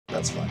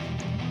That's fun.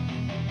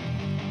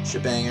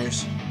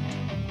 Shebangers.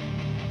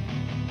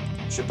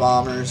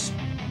 Shebombers.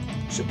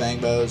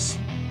 Shebangbos.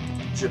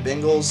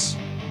 Shebingles.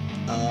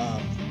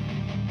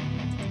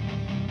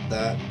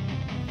 That.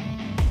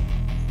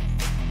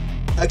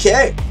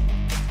 Okay.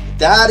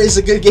 That is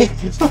a good game.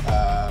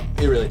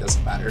 It really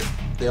doesn't matter.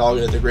 They all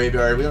go to the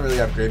graveyard. We don't really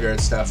have graveyard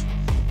stuff.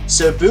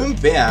 So boom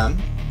bam.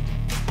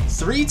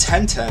 3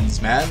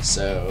 10-10s, man.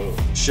 So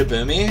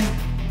Shaboomy,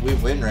 we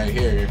win right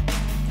here.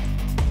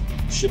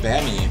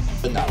 Shabammy.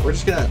 But no, we're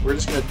just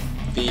gonna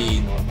be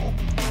normal.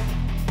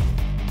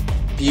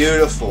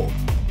 Beautiful.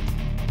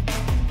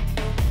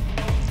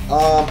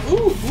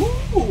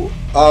 Ooh.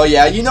 Oh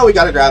yeah, you know we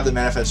gotta grab the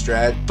Manifest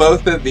Dread.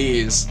 Both of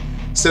these.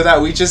 So that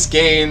we just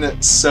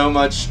gain so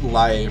much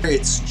life.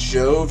 It's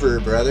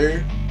Jover,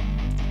 brother.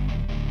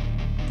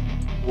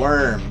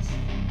 Worm.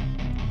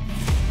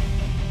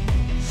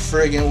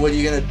 Friggin', what are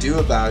you gonna do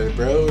about it,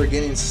 bro? We're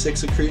getting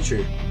 6 a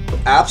creature.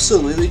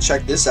 Absolutely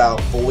check this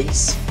out,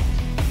 boys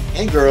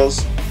and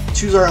girls.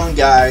 Choose our own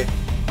guy.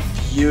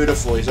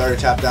 Beautiful. He's already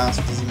tapped down,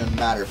 so it doesn't even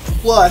matter.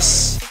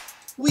 Plus,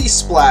 we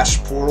splash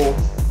portal.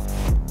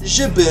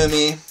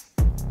 Jaboomy.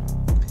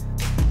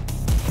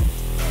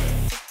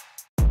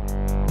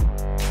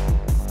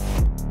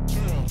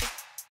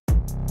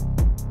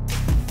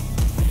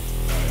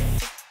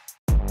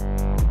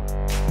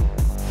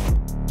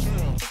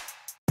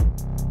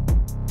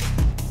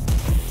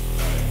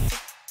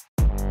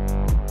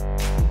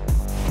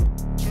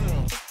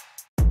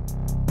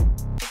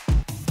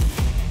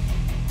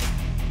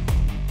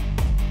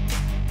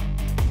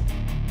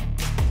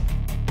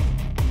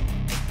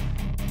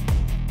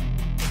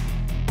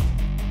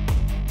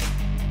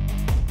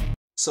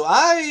 So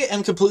I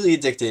am completely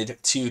addicted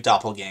to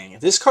Doppelgang.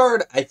 This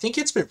card, I think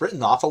it's been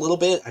written off a little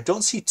bit. I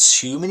don't see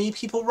too many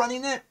people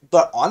running it,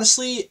 but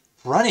honestly,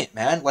 run it,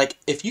 man. Like,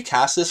 if you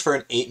cast this for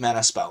an 8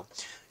 mana spell,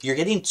 you're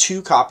getting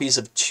 2 copies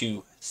of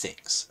 2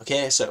 things,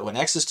 okay? So when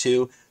X is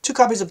 2, 2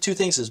 copies of 2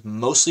 things is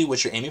mostly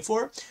what you're aiming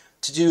for.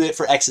 To do it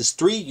for X is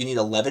 3, you need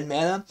 11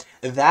 mana.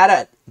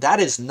 That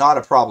is not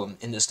a problem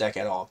in this deck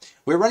at all.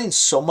 We're running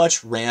so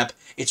much ramp.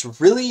 It's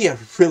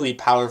really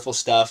powerful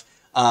stuff.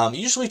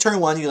 Usually turn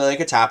 1, you like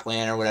a tap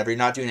land or whatever. You're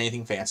not doing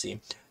anything fancy.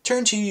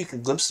 Turn 2, you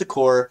can Glimpse the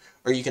Core,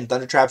 or you can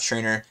Thundertrap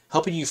Trainer,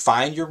 helping you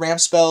find your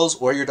ramp spells,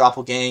 or your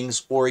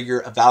Doppelgangs, or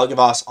your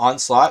Valgavoth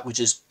Onslaught, which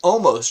is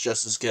almost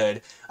just as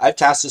good. I've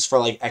cast this for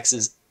like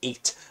X's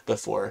 8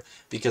 before,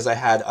 because I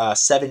had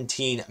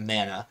 17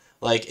 mana.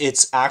 Like,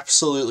 it's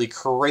absolutely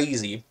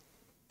crazy.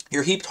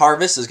 Your Heaped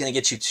Harvest is going to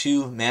get you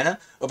 2 mana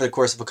over the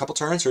course of a couple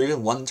turns, or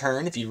even 1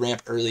 turn if you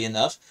ramp early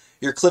enough.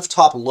 Your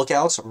Clifftop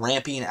Lookouts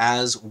ramping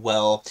as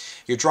well.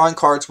 You're drawing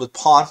cards with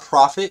Pawn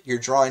Profit. You're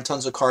drawing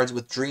tons of cards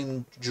with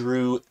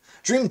Dreamdew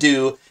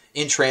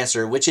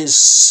Entrancer, which is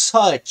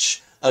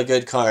such a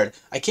good card.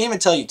 I can't even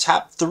tell you,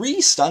 tap 3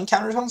 stun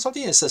counters on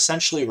something, it's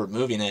essentially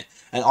removing it.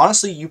 And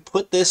honestly, you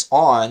put this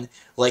on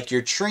like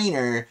your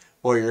Trainer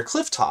or your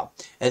Clifftop,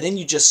 and then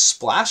you just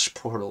splash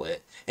portal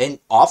it. And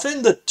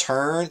often the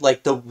turn,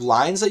 like the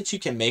lines that you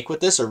can make with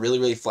this are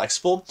really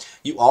flexible.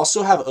 You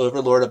also have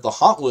Overlord of the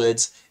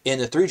Hauntwoods in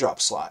the 3-drop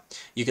slot.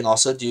 You can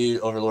also do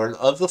Overlord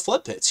of the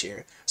Flood Pits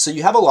here. So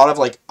you have a lot of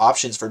like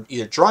options for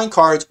either drawing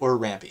cards or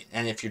ramping.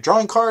 And if you're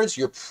drawing cards,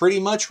 you're pretty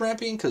much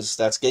ramping because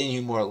that's getting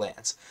you more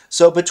lands.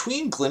 So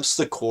between Glimpse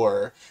the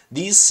Core,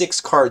 these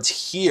 6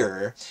 cards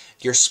here,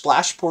 your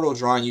Splash Portal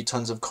drawing you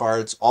tons of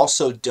cards,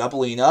 also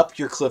doubling up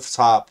your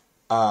Clifftop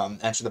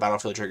Enter the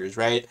Battlefield triggers,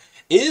 right?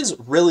 Is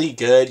really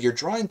good. You're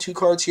drawing 2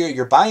 cards here.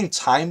 You're buying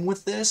time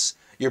with this.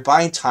 You're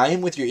buying time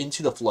with your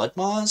Into the Flood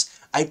Maws.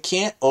 I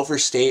can't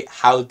overstate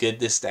how good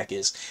this deck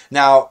is.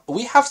 Now,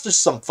 we have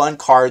just some fun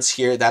cards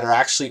here that are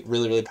actually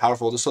really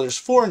powerful. So there's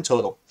 4 in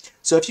total.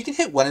 So if you can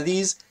hit one of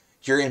these,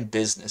 you're in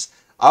business.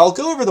 I'll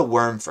go over the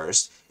Worm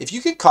first. If you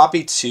can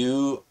copy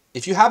 2,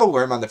 if you have a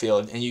Worm on the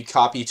field and you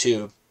copy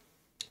 2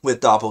 with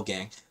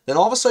Doppelgang, then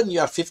all of a sudden you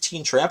have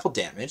 15 trample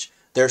damage.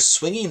 They're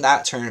swinging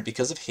that turn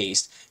because of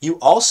haste. You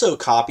also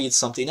copied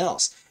something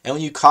else. And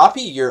when you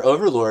copy your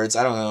Overlords,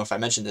 I don't know if I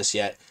mentioned this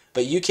yet,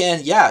 but you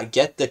can, yeah,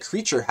 get the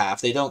creature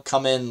half. They don't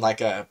come in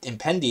like a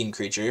impending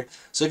creature.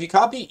 So if you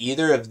copy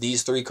either of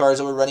these 3 cards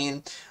that we're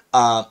running,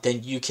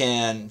 then you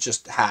can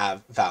just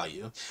have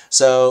value.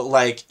 So,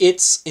 like,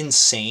 it's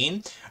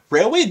insane.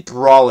 Railway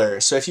Brawler.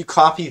 So if you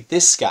copy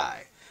this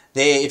guy,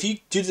 if you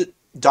do the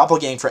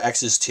Doppelgang for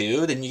X's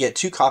 2, then you get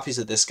 2 copies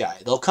of this guy.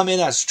 They'll come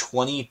in as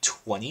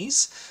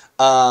 20/20s.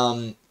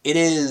 It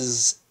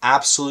is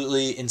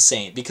absolutely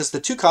insane because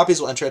the 2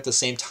 copies will enter at the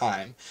same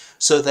time.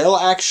 So they'll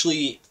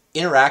actually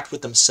interact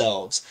with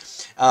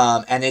themselves.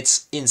 And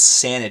it's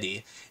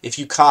insanity. If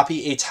you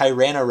copy a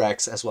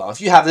Tyrannorex as well, if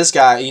you have this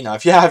guy, you know,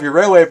 if you have your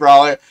Railway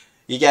Brawler,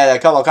 you get a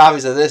couple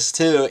copies of this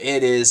too.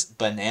 It is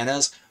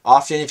bananas.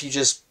 Often if you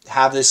just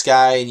have this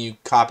guy and you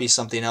copy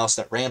something else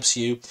that ramps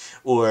you,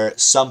 or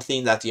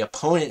something that the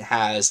opponent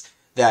has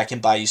that can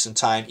buy you some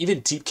time.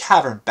 Even Deep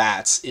Cavern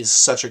Bats is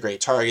such a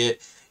great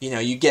target. You know,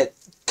 you get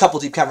a couple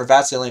Deep Cavern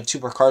Bats, they only have 2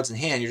 more cards in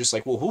hand. You're just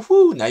like, well,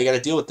 whoo-hoo, now you got to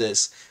deal with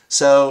this.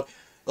 So,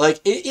 Like,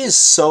 it is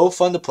so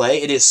fun to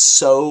play. It is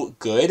so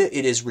good.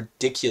 It is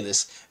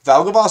ridiculous.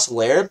 Valgavoth's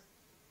Lair,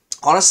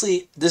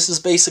 honestly, this is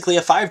basically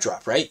a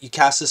 5-drop, right? You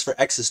cast this for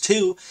X is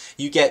 2,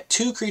 you get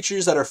 2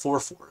 creatures that are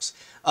 4/4s.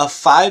 A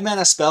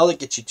 5-mana spell that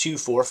gets you 2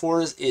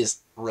 4/4s is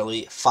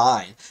really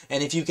fine.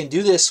 And if you can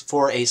do this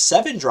for a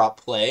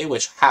 7-drop play,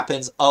 which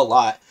happens a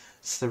lot,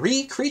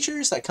 3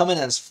 creatures that come in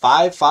as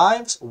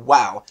 5/5s,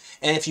 wow.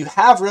 And if you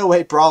have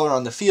Railway Brawler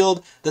on the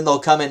field, then they'll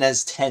come in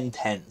as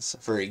 10/10s,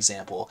 for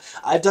example.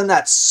 I've done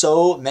that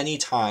so many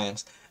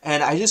times,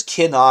 and I just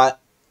cannot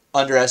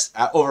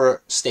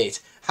overstate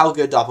how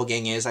good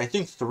Doppelgang is. I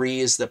think 3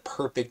 is the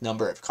perfect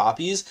number of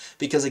copies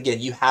because, again,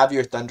 you have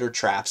your Thunder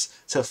Traps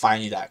to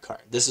find you that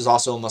card. This is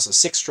also almost a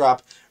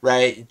 6-drop,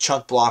 right?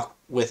 Chunk block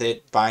with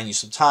it, buying you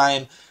some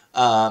time.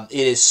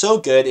 It is so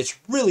good. It's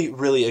really,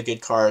 really a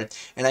good card.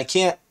 And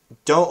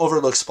don't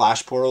overlook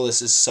Splash Portal.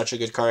 This is such a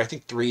good card. I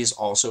think 3 is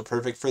also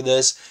perfect for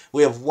this.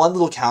 We have one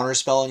little counter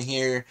spell in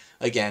here.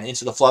 Again,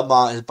 Into the Flood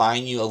Maw is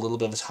buying you a little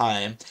bit of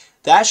time.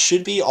 That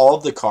should be all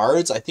of the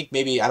cards. I think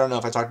maybe, I don't know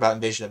if I talked about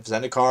Invasion of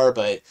Zendikar,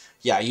 but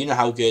yeah, you know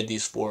how good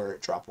these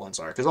 4-drop ones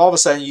are. Because all of a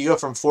sudden, you go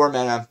from 4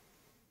 mana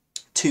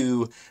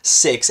to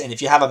 6, and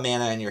if you have a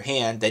mana in your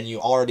hand, then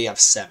you already have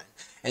 7.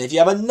 And if you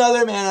have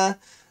another mana,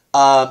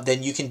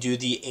 then you can do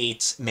the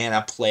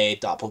 8-mana play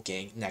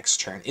Doppelgang next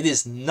turn. It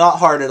is not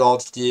hard at all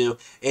to do.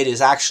 It is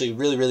actually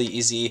really, really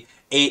easy.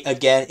 8,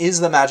 again,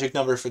 is the magic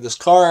number for this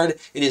card.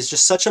 It is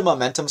just such a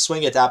momentum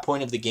swing at that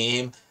point of the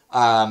game.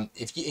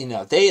 If you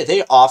know,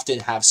 they often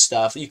have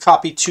stuff. You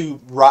copy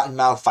 2 Rotten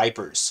Mouth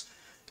Vipers,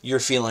 you're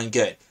feeling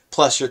good.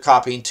 Plus, you're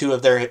copying 2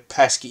 of their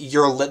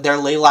their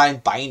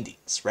Leyline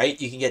Bindings, right?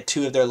 You can get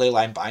 2 of their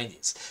Leyline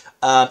Bindings.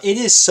 It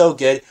is so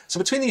good. So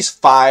between these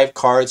 5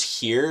 cards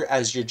here,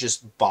 as your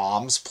just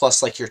bombs,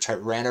 plus like your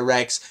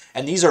Tyranirex,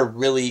 and these are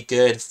really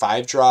good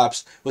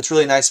 5-drops. What's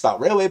really nice about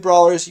Railway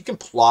Brawlers, you can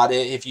plot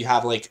it if you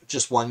have like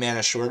just 1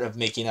 mana short of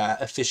making an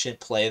efficient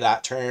play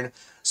that turn.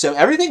 So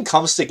everything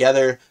comes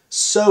together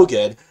so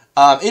good.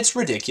 It's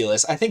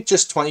ridiculous. I think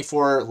just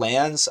 24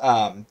 lands,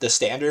 the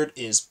standard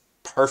is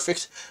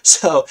perfect.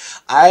 So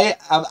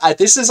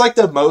this is like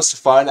the most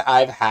fun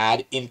I've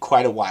had in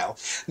quite a while.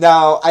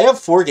 Now, I have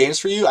 4 games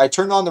for you. I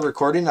turned on the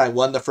recording and I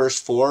won the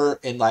first 4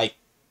 in like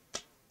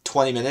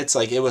 20 minutes.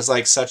 Like, it was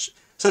like such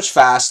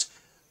fast,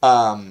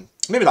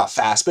 maybe not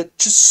fast, but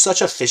just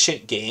such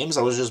efficient games.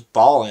 I was just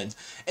balling.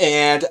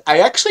 And I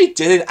actually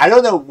didn't, I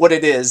don't know what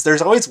it is.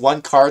 There's always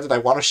one card that I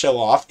want to show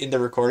off in the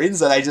recordings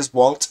that I just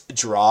won't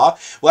draw.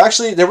 Well,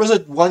 actually, there was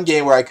one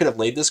game where I could have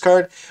laid this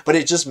card, but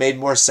it just made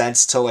more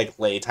sense to like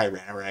lay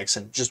Tyranirex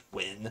and just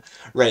win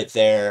right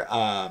there.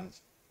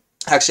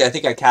 Actually, I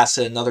think I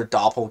casted another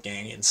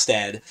Doppelgang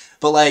instead.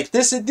 But like,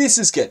 this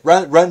is good.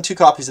 Run 2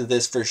 copies of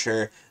this for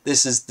sure.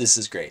 This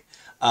is great.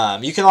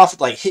 You can often,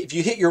 like, if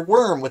you hit your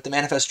worm with the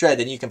Manifest Dread,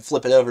 then you can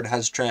flip it over, it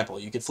has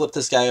Trample. You can flip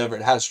this guy over,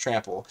 it has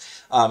Trample.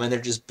 And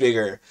they're just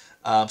bigger.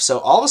 So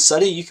all of a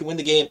sudden, you can win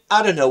the game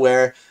out of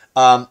nowhere.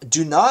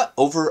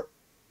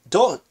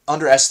 Don't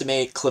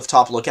underestimate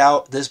Clifftop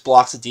Lookout. This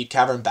blocks the Deep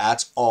Cavern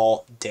Bats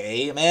all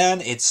day, man.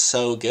 It's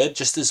so good.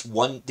 Just these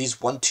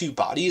 1/2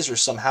 bodies are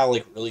somehow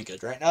like really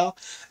good right now.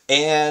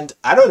 And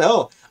I don't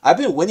know. I've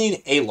been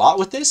winning a lot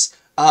with this.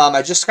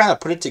 I just kind of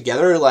put it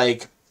together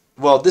like,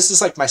 well, this is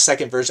like my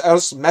second version. I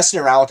was messing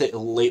around with it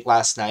late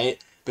last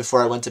night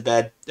before I went to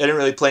bed. I didn't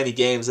really play any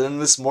games. And then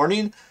this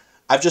morning,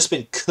 I've just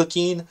been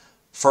cooking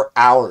for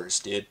hours,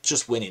 dude.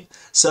 Just winning.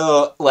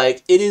 So,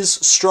 like, it is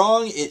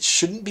strong. It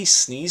shouldn't be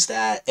sneezed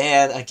at.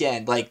 And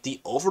again, like,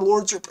 the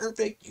Overlords are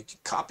perfect. You can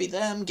copy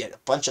them, get a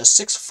bunch of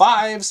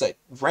 6/5s that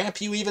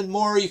ramp you even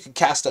more. You can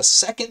cast a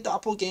second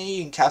Doppelgang.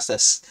 You can cast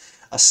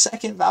a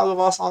second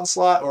Valgavoth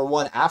Onslaught or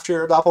one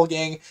after a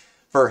Doppelgang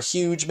for a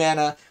huge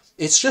mana.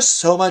 It's just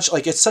so much,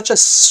 like, it's such a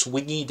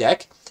swingy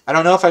deck. I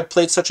don't know if I've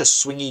played such a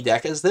swingy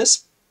deck as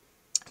this.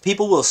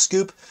 People will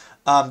scoop.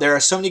 There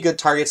are so many good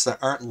targets that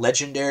aren't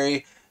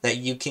legendary that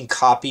you can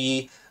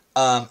copy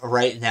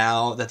right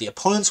now, that the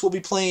opponents will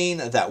be playing,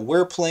 that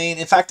we're playing.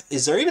 In fact,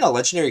 is there even a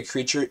legendary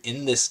creature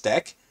in this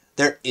deck?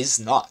 There is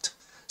not.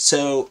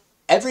 So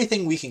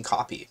everything we can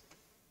copy.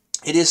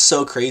 It is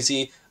so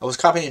crazy. I was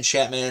copying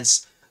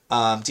enchantments,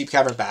 Deep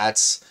Cavern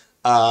Bats,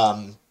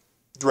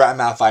 Rat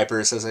Mouth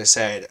Vipers, as I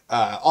said,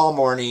 all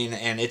morning,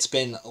 and it's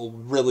been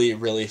really,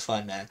 really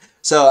fun, man.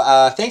 So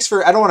thanks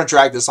for, I don't want to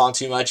drag this on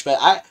too much, but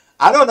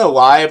I don't know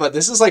why, but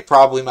this is like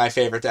probably my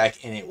favorite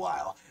deck in a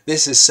while.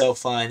 This is so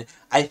fun.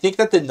 I think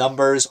that the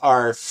numbers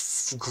are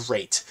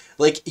great.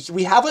 Like,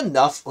 we have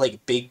enough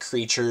like big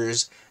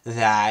creatures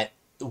that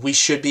we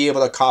should be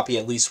able to copy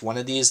at least one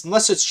of these,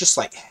 unless it's just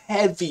like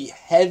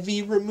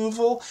heavy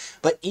removal.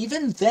 But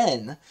even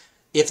then,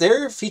 if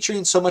they're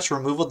featuring so much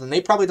removal, then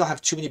they probably don't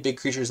have too many big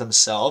creatures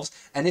themselves.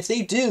 And if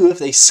they do, if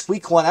they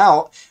squeak one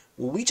out,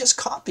 we just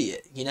copy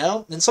it, you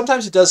know? And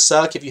sometimes it does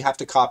suck if you have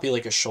to copy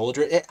like a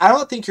shoulder. I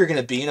don't think you're going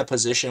to be in a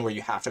position where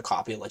you have to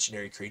copy a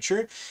legendary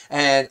creature.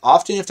 And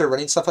often if they're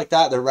running stuff like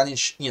that, they're running,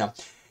 you know,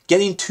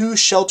 getting too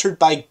sheltered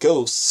by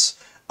ghosts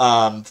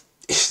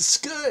is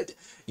good.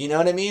 You know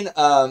what I mean?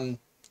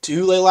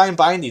 do Leyline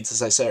Bindings,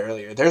 as I said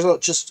earlier. There's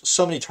just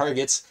so many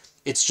targets.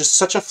 It's just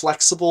such a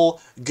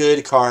flexible,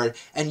 good card,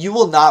 and you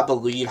will not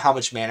believe how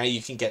much mana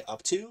you can get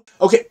up to.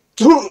 Okay,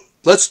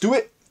 let's do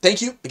it.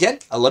 Thank you again.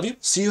 I love you.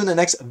 See you in the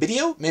next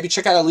video. Maybe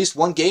check out at least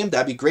one game.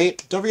 That'd be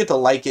great. Don't forget to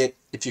like it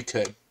if you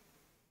could.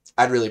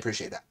 I'd really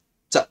appreciate that.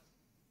 So,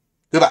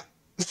 goodbye.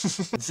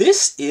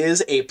 This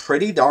is a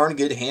pretty darn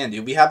good hand,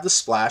 dude. We have the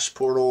Splash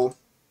Portal.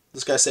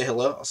 This guy say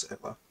hello? I'll say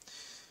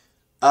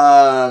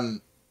hello.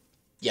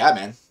 Yeah,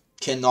 man.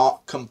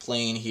 Cannot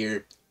complain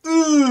here.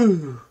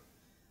 Ooh.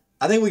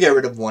 I think we get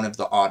rid of one of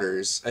the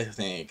otters. I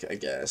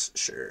guess.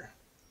 Sure.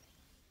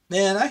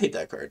 Man, I hate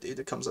that card, dude.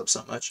 It comes up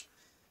so much.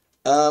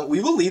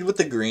 We will lead with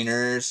the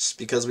greeners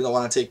because we don't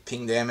want to take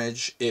ping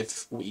damage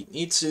if we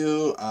need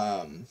to.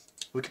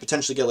 We could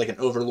potentially get like an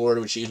Overlord,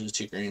 which uses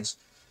 2 greens.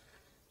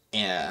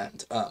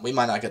 And we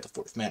might not get the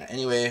 4th mana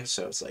anyway,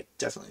 so it's like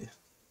definitely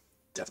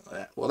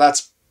that. Well,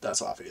 that's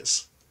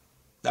obvious.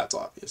 That's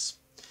obvious.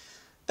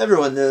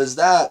 Everyone knows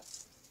that.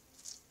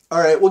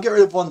 Alright, we'll get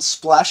rid of 1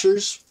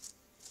 Splashers.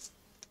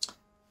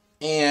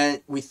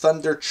 And we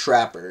Thunder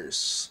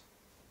Trappers.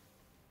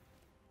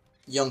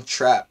 Young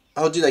Trap.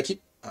 Oh, dude, I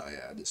keep... Oh,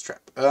 yeah, this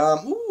Trap.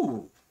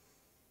 Ooh.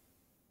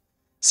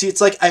 See,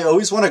 it's like I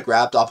always want to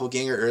grab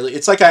Doppelganger early.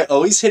 It's like I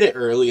always hit it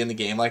early in the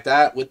game like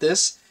that with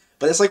this.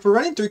 But it's like we're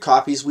running 3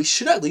 copies. We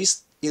should at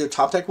least either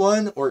top deck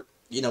 1 or,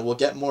 you know, we'll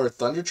get more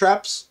Thunder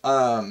Traps.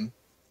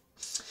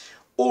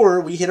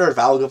 Or we hit our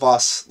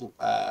Valgavoth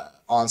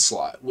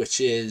Onslaught, which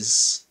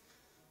is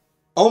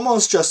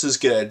almost just as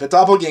good. But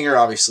Doppelganger,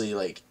 obviously,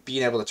 like,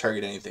 being able to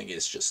target anything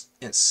is just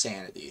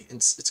insanity.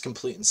 It's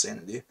complete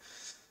insanity.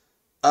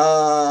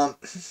 I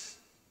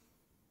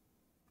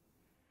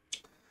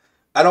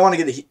don't want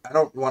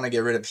to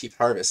get rid of Heap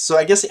Harvest. So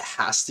I guess it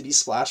has to be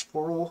Splash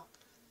Portal.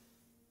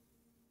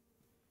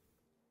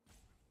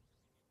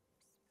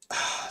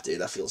 Dude,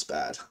 that feels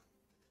bad.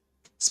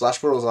 Splash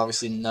Portal is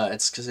obviously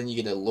nuts, because then you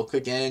get to look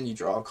again, you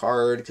draw a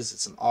card, because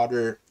it's an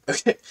otter.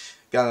 Okay,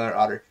 got another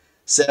otter.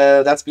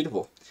 So, that's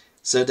beautiful.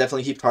 So,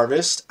 definitely Heaped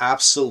Harvest.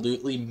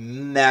 Absolutely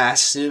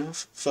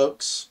massive,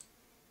 folks.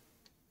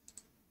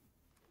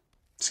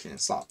 Just kidding,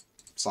 it's not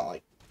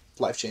like,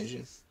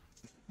 life-changing.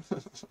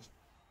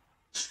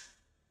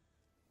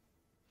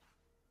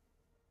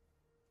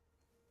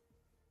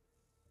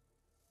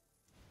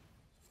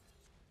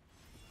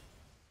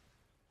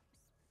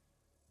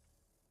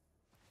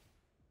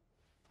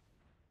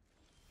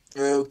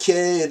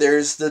 Okay,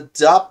 there's the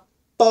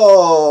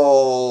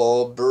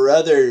Doppel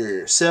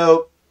brother.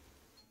 So,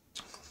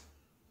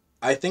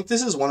 I think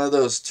this is one of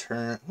those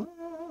turns.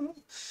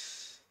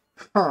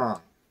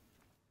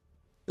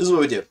 This is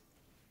what we do.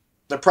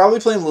 They're probably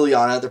playing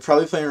Liliana. They're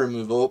probably playing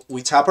removal.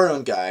 We tap our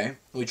own guy.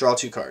 We draw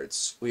 2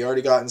 cards. We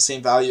already got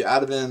insane value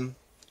out of him.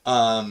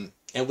 And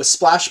with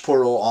Splash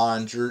Portal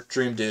on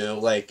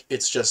Dreamdew, like,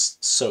 it's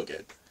just so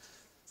good.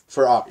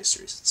 For obvious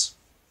reasons.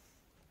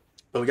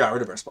 But we got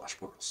rid of our Splash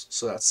Portals,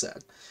 so that's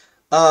sad.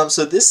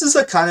 So this is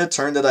a kind of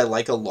turn that I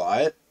like a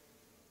lot,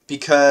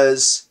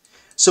 because,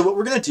 so what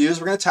we're going to do is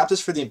we're going to tap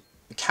this for the,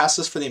 cast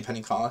this for the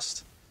impending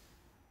cost.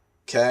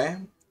 Okay,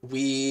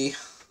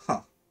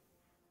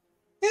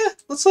 yeah,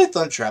 let's play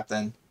Thundertrap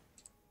then.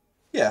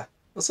 Yeah,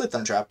 let's play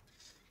Thundertrap.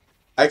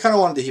 I kind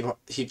of wanted to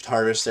heap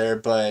Harvest there,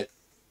 but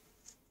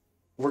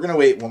we're going to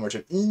wait one more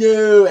turn.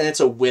 No, and it's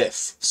a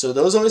whiff. So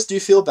those always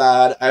do feel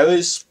bad.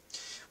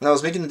 When I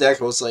was making the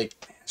deck, I was like,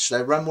 should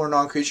I run more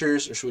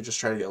non-creatures, or should we just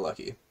try to get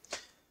lucky?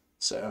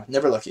 So,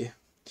 never lucky.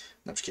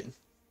 No, I'm just kidding.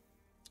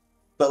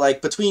 But,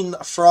 like, between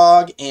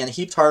Frog and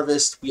Heaped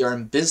Harvest, we are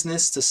in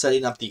business to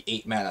setting up the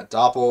 8-mana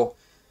Doppel.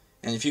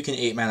 And if you can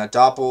 8-mana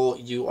Doppel,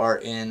 you are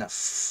in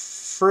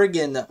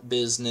friggin'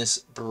 business,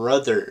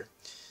 brother.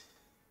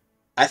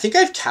 I think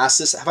I've cast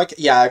this...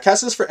 Yeah, I've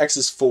cast this for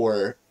X's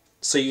 4,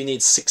 so you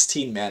need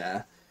 16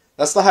 mana.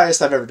 That's the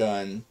highest I've ever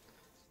done,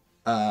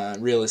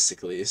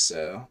 realistically,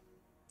 so...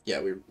 Yeah,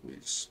 we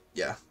just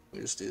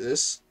do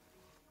this.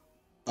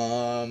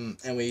 And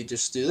we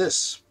just do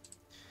this.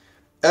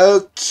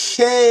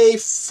 Okay,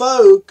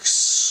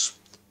 folks.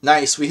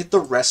 Nice, we hit the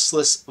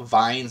Restless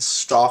Vine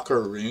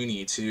Stalker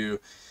Rooney, too.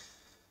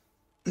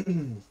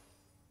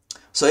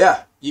 So,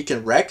 yeah, you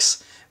can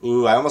Rex.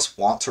 Ooh, I almost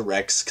want to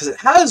Rex, because it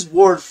has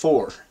Ward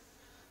 4.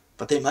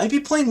 But they might be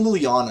playing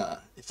Liliana.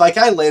 If, like,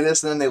 I lay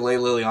this and then they lay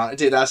Liliana.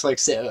 Dude, that's, like,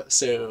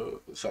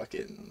 so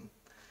fucking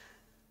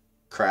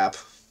crap.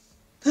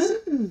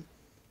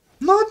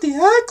 Not the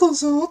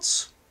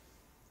Valgavoth.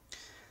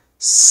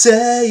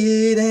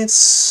 Say it ain't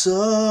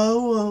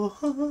so.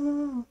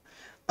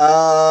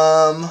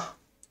 Am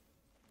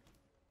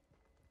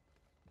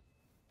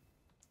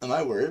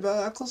I worried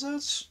about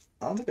Valgavoth?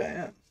 I don't think I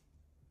am.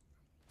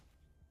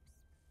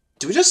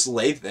 Do we just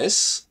lay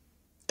this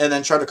and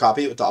then try to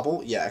copy it with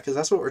Doppel? Yeah, because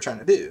that's what we're trying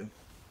to do.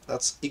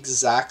 That's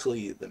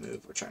exactly the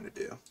move we're trying to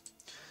do.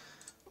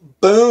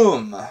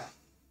 Boom.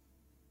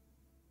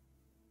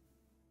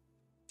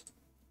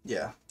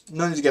 Yeah.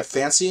 No need to get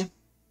fancy,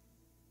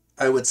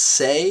 I would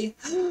say.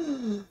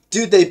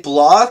 Dude, they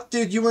blocked?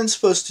 Dude, you weren't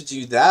supposed to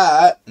do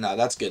that. No,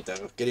 that's good,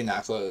 though. Getting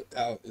Akla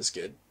out is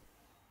good.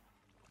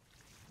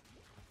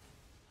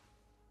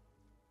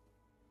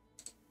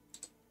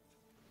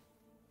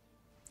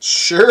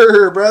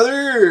 sure,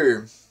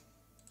 brother.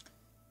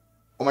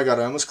 Oh my god,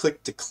 I almost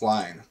clicked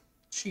decline.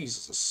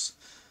 Jesus.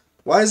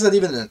 Why is that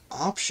even an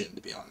option,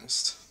 to be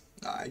honest?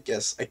 Nah, I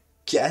guess I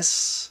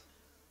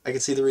can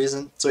see the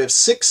reason. So we have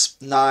 6,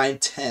 9,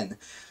 10.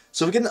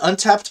 So if we get an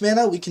untapped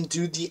mana, we can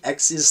do the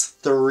X's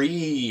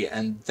 3.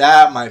 And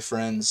that, my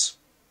friends,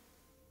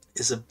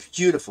 is a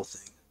beautiful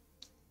thing.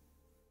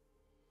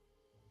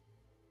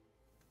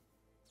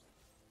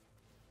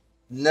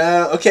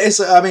 No, okay,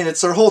 so, I mean,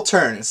 it's their whole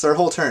turn. It's their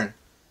whole turn.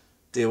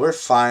 Dude, we're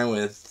fine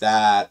with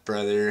that,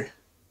 brother.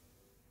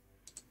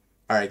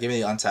 Alright, give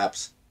me the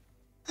untaps.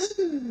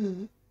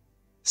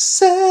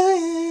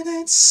 Say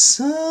it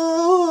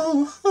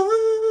so.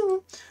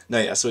 No,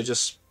 yeah, so we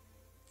just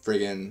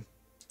friggin'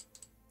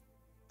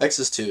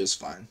 X's 2 is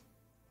fine.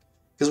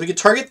 Because we can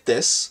target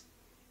this.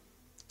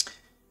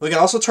 We can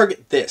also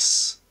target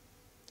this.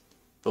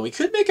 But we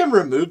could make them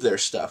remove their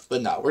stuff.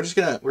 But no, we're just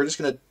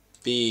gonna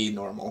be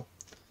normal.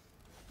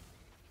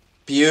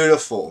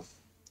 Beautiful.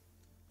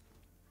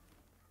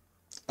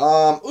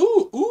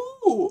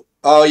 Ooh.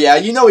 Oh yeah,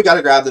 you know we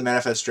gotta grab the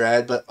Manifest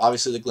Dread, but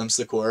obviously the Glimpse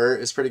of the Core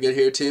is pretty good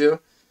here too.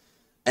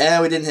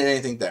 And we didn't hit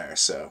anything there,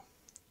 so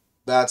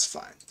that's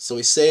fine. So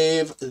we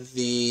save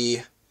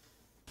the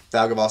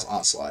Valgavoth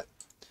Onslaught.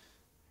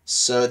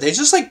 So they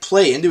just like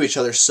play into each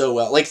other so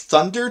well. Like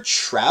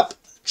Thundertrap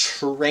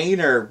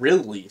Trainer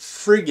really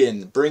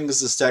friggin'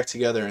 brings this deck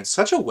together in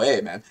such a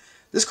way, man.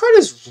 This card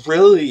is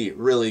really,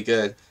 really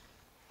good.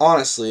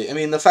 Honestly, I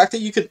mean, the fact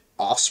that you could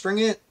Offspring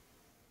it,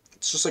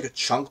 it's just like a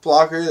chunk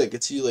blocker that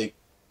gets you like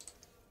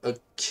a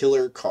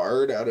killer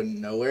card out of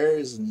nowhere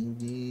is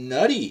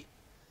nutty.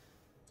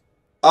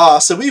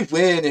 So we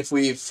win if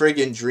we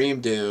friggin'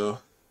 Dreamdew.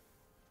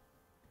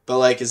 But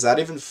like, is that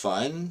even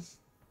fun?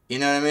 You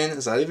know what I mean?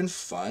 Is that even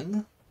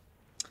fun?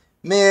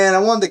 Man, I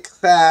wanted to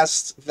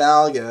cast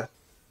Valga.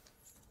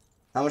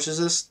 How much is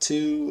this?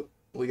 2.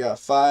 We got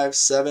 5,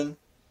 7.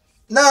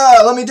 No,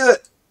 let me do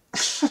it.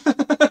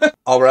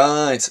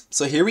 Alright,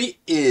 so here he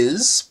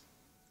is.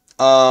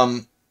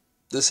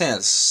 This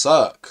hand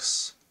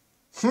sucks.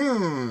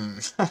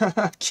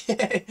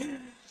 Okay.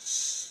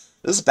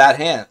 This is a bad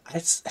hand.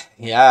 It's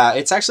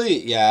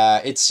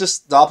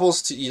just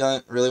Doppels. You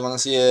don't really want to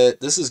see it.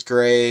 This is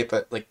great,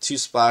 but like 2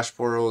 splash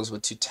portals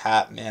with 2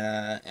 tap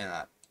mana and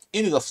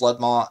Into the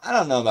Flood Maw. I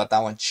don't know about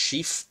that one,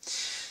 Chief.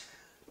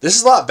 This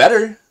is a lot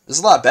better.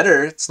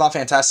 It's not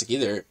fantastic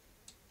either.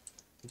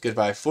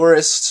 Goodbye,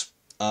 Forest.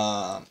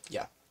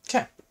 Yeah.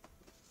 Okay.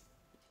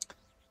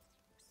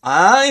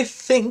 I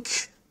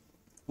think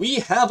we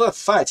have a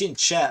fighting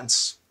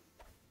chance.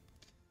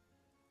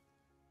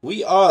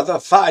 We are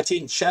the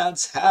fighting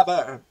chance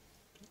haver.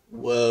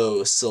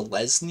 Whoa,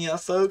 Selesnya,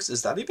 folks?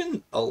 Is that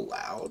even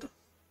allowed?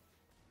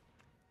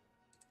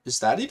 Is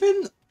that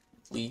even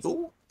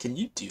legal? Can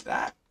you do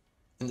that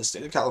in the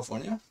state of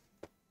California?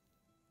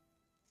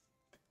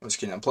 I'm just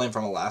kidding. I'm playing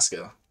from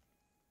Alaska.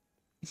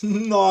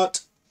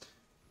 Not.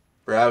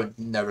 Bro, I would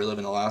never live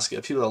in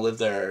Alaska. People that live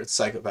there are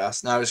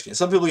psychopaths. No, I'm just kidding.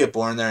 Some people get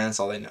born there and that's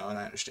all they know, and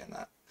I understand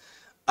that.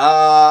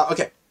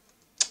 Okay.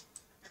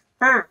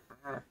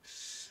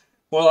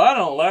 Well, I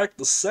don't like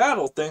the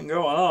saddle thing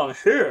going on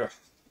here.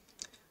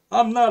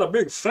 I'm not a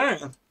big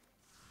fan.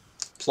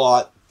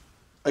 Plot.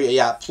 Okay,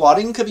 yeah,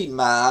 plotting could be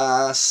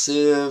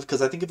massive,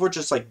 because I think if we're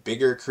just like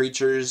bigger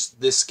creatures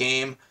this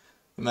game,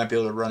 we might be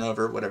able to run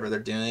over whatever they're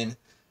doing.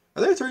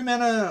 Are there 3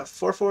 mana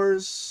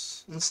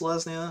 4/4s in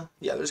Selesnya?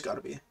 Yeah, there's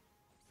gotta be.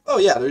 Oh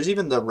yeah, there's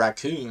even the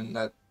raccoon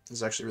that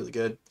is actually really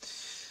good.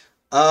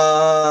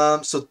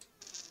 So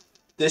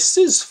this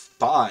is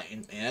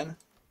fine, man.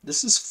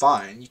 This is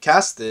fine. You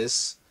cast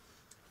this.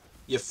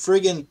 You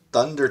friggin'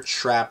 Thunder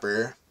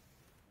Trapper.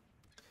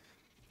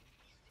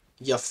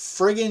 You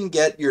friggin'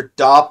 get your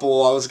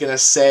Doppel. I was gonna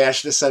say, I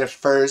should have said it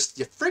first.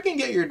 You friggin'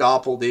 get your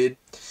Doppel, dude.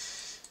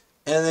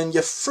 And then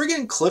you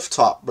friggin'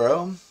 Clifftop,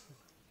 bro.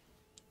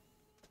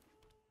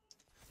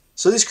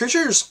 So these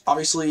creatures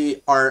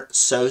obviously aren't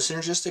so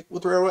synergistic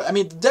with Railway. I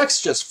mean, the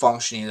deck's just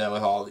functioning though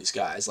with all these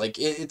guys. Like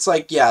it's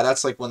like, yeah,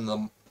 that's like one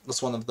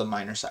of the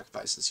minor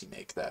sacrifices you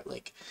make that,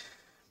 like,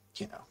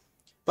 you know.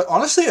 But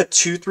honestly, a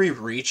 2/3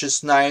 reach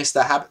is nice.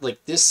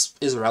 Like this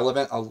is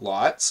relevant a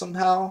lot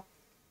somehow.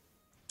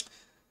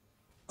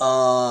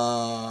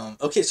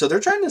 Okay, so they're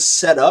trying to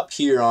set up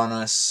here on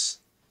us.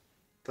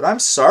 But I'm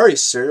sorry,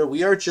 sir.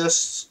 We are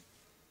just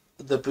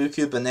the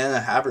Buku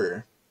Banana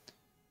Haber.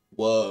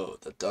 Whoa,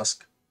 the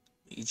Dusk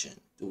Legion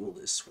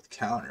Duelist with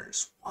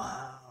counters.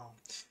 Wow.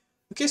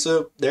 Okay,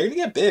 so they're gonna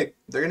get big.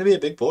 They're gonna be a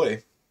big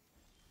boy.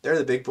 They're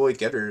the big boy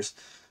getters.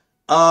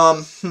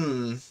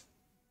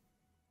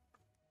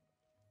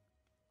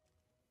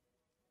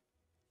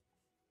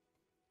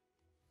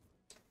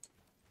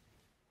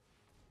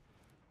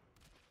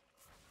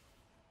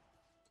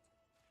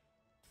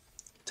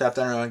 Tap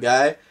down on a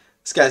guy.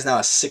 This guy's now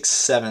a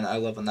 6/7. I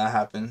love when that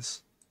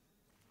happens.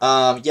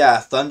 Yeah,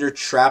 Thunder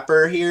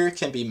Trapper here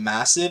can be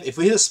massive. If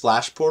we hit a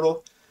splash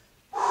portal.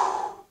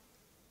 Whew.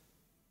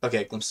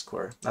 Okay, Glimpse of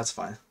Core. That's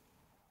fine.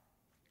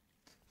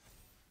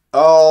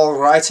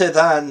 Alrighty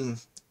then.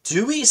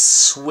 Do we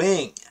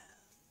swing?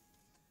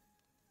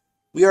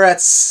 We are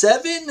at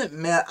 7.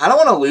 Man, I don't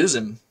want to lose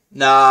him.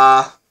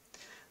 Nah.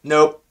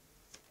 Nope.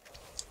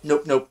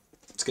 Nope, nope.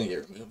 It's going to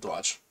get removed.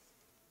 Watch.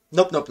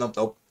 Nope, nope, nope,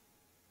 nope.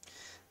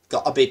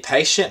 Gotta be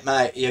patient,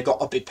 mate. You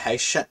gotta be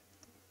patient.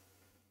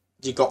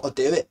 You gotta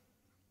do it.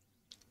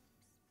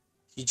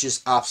 You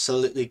just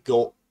absolutely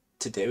got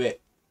to do it.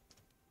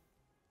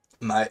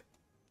 Mate.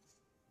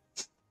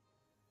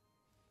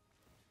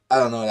 I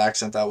don't know what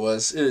accent that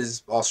was. It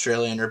was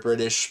Australian or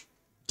British.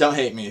 Don't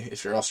hate me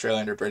if you're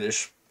Australian or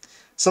British.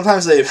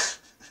 Sometimes they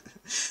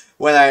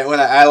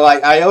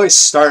I always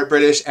start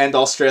British and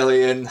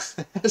Australian.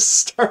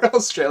 Start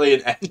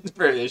Australian and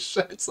British.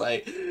 It's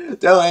like,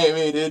 don't hate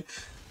me, dude.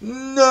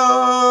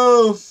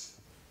 No.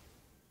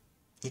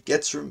 It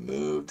gets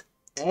removed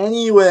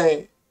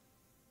anyway.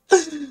 I'll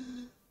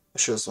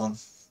show this one.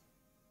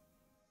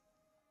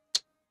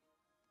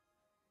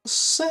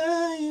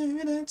 Saying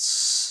it's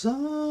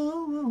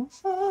so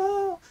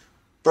far.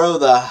 Bro,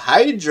 the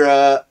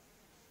Hydra.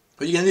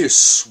 What are you gonna do?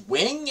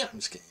 Swing? I'm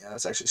just kidding. Yeah,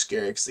 that's actually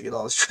scary because they get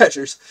all these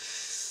treasures.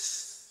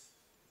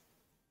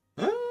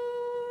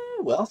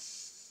 Well.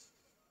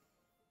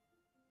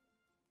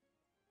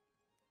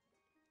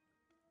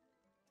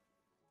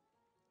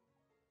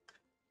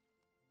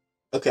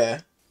 Okay.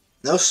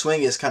 No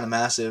swing is kind of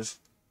massive.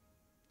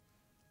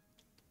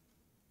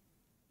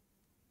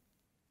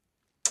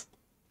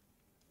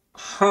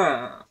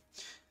 Huh.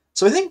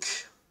 So I think.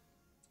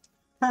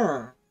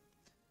 Huh.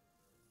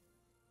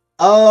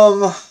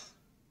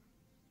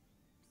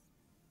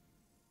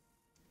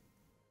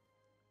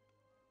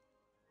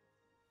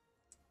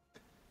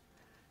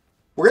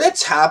 We're gonna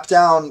tap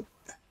down.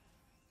 I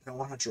don't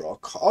want to draw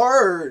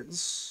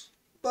cards,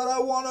 but I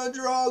want to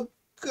draw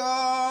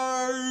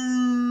cards.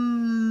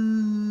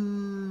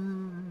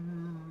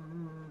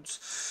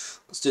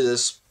 Let's do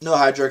this. No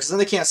Hydra, because then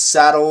they can't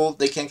saddle.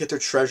 They can't get their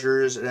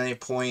treasures at any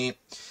point.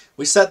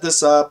 We set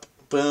this up.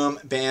 Boom,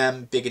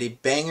 bam, biggity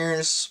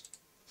bangers.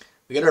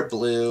 We get our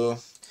blue.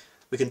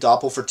 We can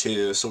doppel for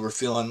 2, so we're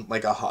feeling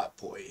like a hot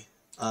boy.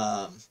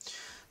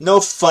 No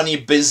funny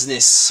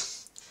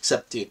business.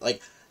 Except, dude,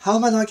 like, how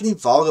am I not getting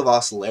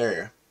Valgavoth's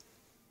Lair?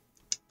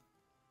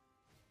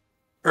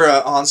 Or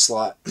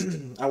Onslaught.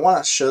 I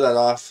want to show that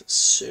off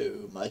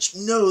so much.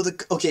 No,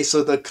 okay,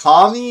 so the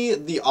Kami,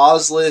 the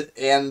Ozlith,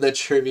 and the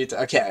Tribute.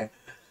 Okay.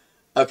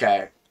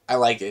 Okay. I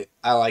like it.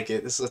 I like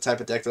it. This is the type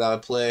of deck that I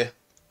would play.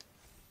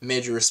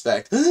 Major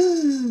respect. A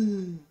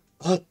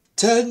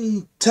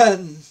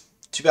 10-10.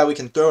 Too bad we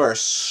can throw our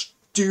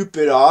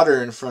stupid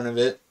otter in front of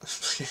it.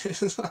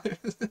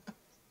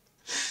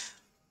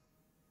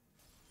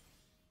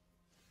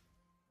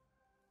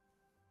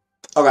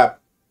 Okay.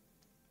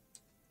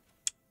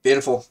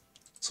 Beautiful.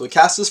 So we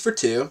cast this for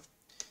 2.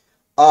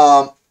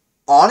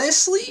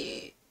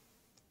 Honestly,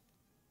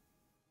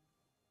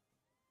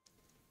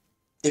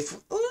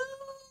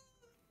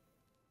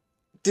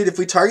 dude, if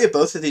we target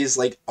both of these,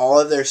 like, all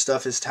of their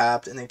stuff is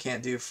tapped and they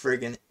can't do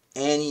friggin'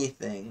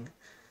 anything.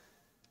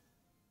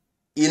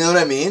 You know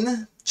what I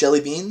mean?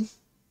 Jelly Bean?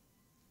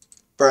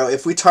 Bro,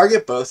 if we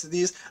target both of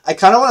these, I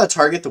kind of want to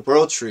target the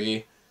World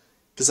Tree,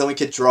 because then we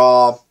could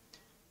draw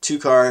 2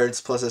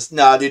 cards plus this.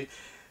 Nah, dude.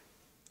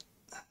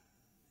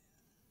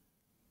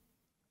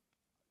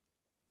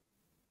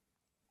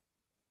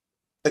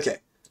 Okay,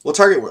 we'll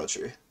target World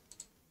Tree.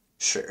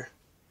 Sure.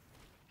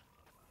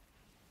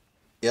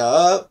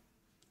 Yup.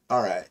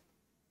 Alright.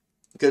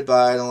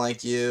 Goodbye, I don't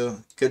like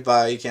you.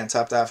 Goodbye, you can't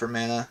tap that for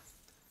mana.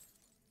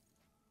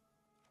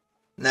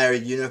 Now your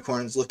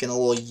unicorn's looking a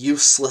little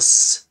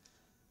useless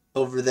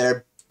over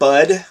there,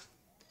 bud.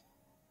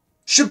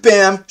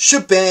 Shabam,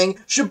 shabang,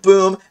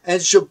 shaboom,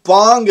 and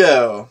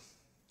shabongo.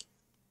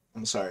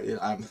 I'm sorry, dude.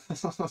 I'm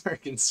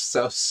freaking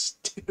so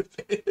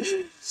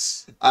stupid.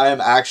 I am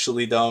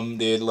actually dumb,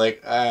 dude.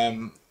 Like,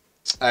 I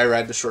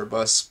ride the short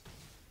bus.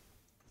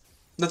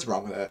 Nothing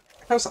wrong with that.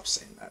 I gotta stop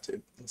saying that,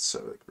 dude. It's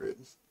so, like, rude.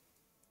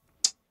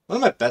 One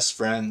of my best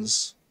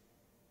friends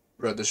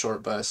rode the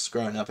short bus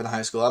growing up in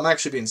high school. I'm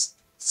actually being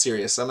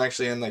serious. I'm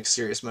actually in, like,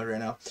 serious mode right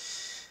now.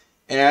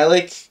 And I,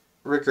 like,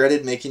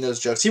 regretted making those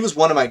jokes. He was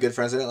one of my good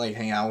friends. I didn't, like,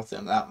 hang out with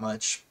him that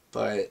much.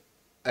 But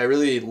I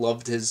really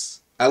loved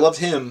I loved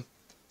him.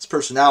 His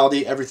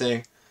personality,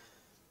 everything.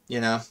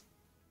 You know?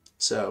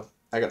 So,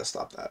 I gotta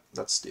stop that.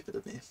 That's stupid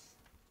of me.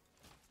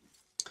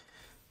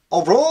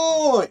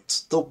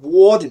 Alright! The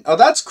Warden. Oh,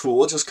 that's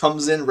cool. It just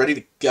comes in ready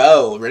to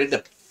go. Ready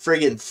to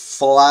friggin'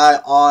 fly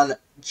on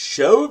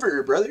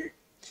Jover, brother.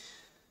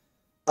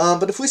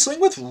 But if we swing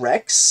with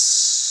Rex,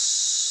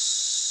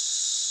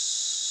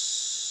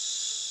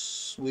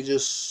 we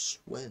just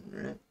win,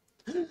 right?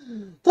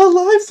 The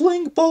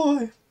lifelink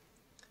boy!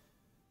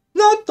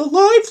 Not the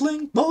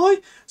lifelink boy!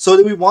 So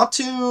do we want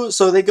to...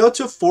 So they go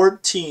to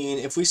 14.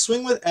 If we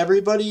swing with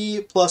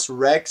everybody plus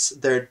Rex,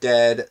 they're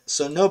dead.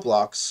 So no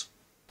blocks.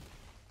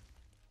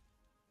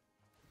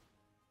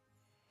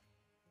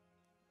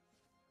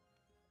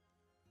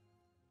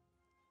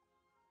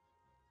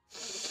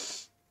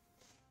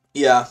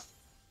 Yeah.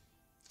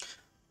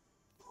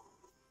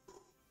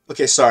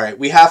 Okay, sorry.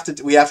 We have to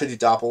do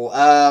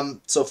Doppel.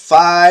 So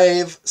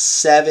 5,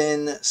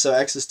 7. So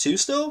X is 2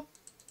 still.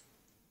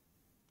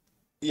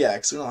 Yeah,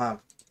 because we don't have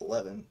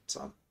 11,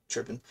 so I'm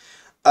tripping.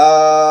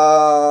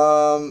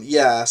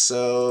 Yeah.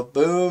 So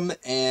boom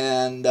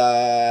and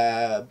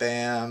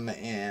bam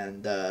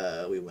and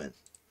we win.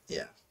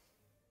 Yeah,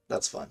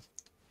 that's fun.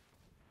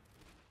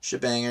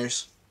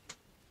 Shebangers,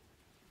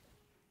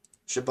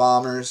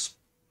 Shabombers,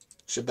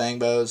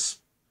 Shebangbos,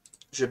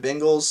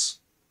 Shebingles.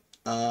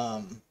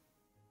 Um,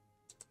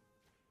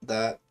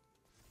 that.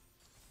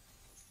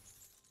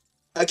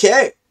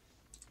 Okay,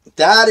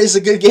 that is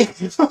a good game.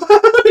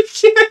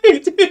 Okay,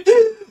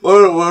 dude.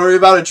 What were we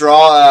about to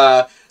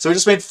draw? So we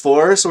just made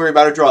 4, so we're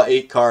about to draw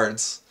 8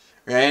 cards,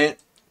 right?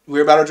 We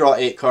were about to draw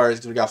 8 cards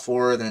because we got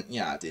 4. Then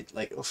yeah, dude,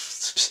 like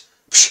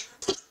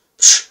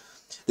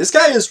this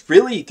guy is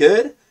really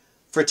good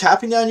for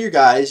tapping down your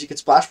guys. You can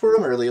splash for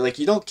them early. Like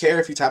you don't care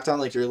if you tap down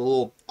like your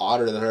little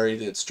otter that already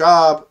did its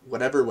job,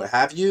 whatever, what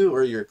have you,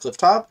 or your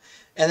Clifftop,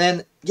 and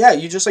then yeah,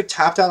 you just like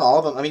tap down all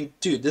of them. I mean,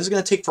 dude, this is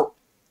gonna take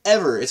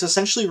forever. It's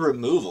essentially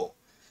removal.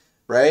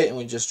 Right, and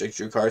we just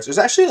drew cards. There's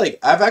actually like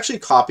I've actually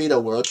copied a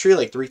world tree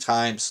like 3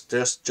 times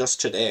just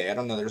today. I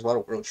don't know. There's a lot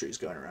of world trees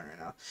going around right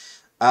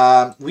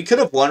now. We could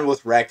have won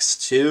with Rex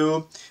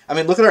too. I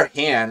mean, look at our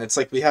hand. It's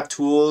like we have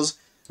tools.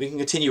 We can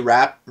continue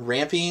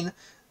ramping.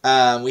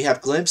 We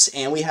have glimpse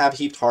and we have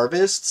heaped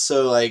harvest.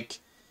 So like,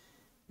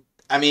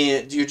 I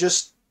mean, you're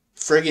just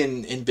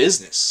friggin' in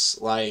business.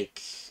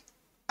 Like,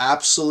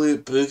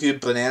 absolute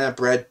buku banana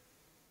bread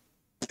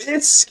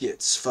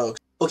biscuits, folks.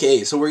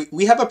 Okay, so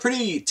we have a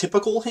pretty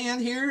typical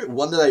hand here,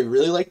 one that I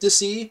really like to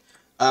see.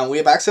 We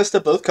have access to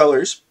both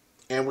colors,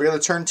 and we're going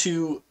to turn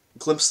to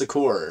Glimpse the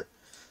Core.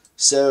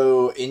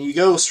 So, and you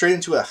go straight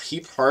into a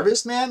Heaped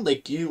Harvest, man,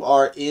 like you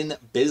are in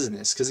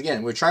business. Because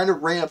again, we're trying to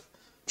ramp,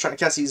 trying to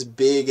cast these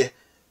big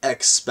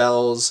X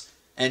spells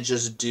and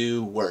just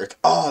do work.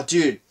 Oh,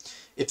 dude,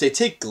 if they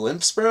take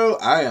Glimpse, bro,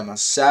 I am a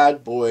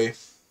sad boy.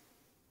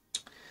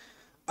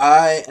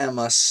 I am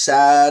a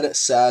sad,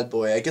 sad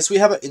boy. I guess we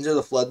have an Into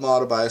the Flood Maw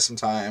to buy us some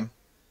time.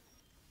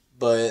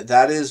 But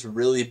that is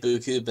really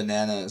buku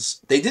bananas.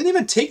 They didn't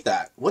even take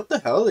that. What the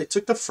hell? They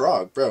took the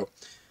frog, bro.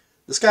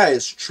 This guy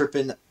is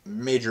tripping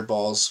major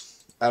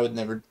balls. I would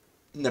never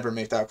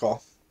make that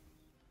call.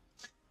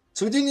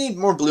 So we do need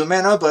more blue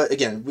mana, but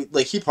again,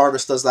 like Heap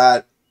Harvest does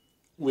that.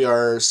 We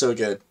are so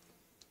good.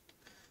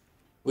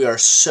 We are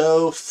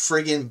so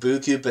friggin'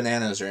 buku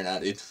bananas right now,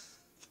 dude.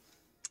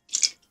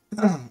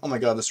 Oh my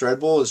god, this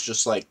Red Bull is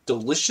just like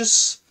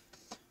delicious,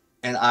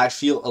 and I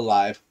feel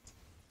alive.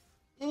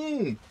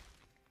 It's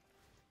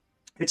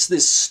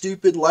this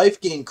stupid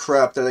life gain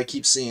crap that I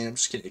keep seeing. I'm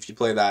just kidding. If you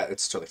play that,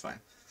 it's totally fine.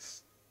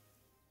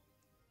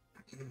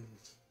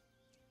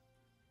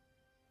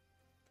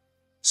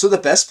 So the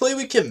best play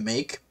we can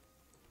make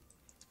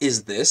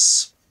is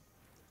this.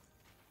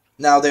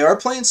 Now, they are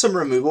playing some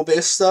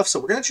removal-based stuff, so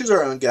we're going to choose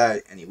our own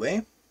guy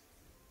anyway.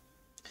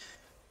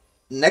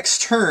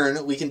 Next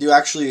turn, we can do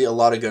actually a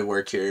lot of good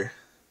work here.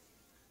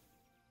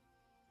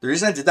 The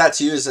reason I did that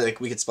too is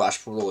like we could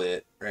splash portal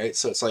it, right?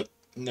 So it's like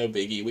no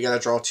biggie. We gotta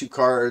draw 2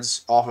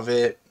 cards off of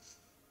it.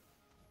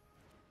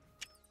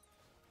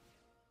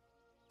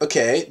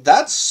 Okay,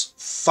 that's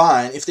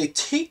fine. If they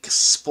take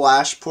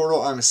splash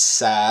portal, I'm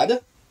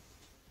sad.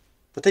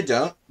 But they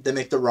don't. They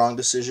make the wrong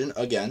decision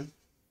again.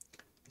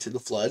 To the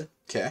flood.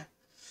 Okay.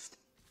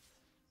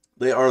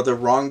 They are the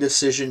wrong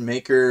decision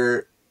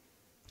maker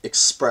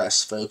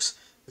express, folks.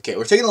 Okay,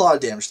 we're taking a lot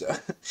of damage though.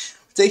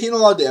 We're taking a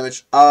lot of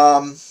damage.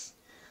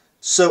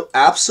 So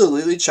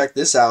absolutely check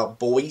this out,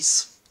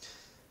 boys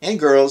and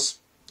girls.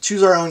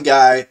 Choose our own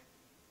guy.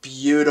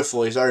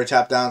 Beautiful. He's already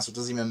tapped down, so it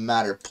doesn't even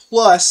matter.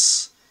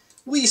 Plus,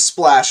 we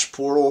splash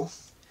portal.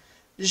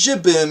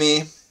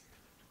 Jaboomy.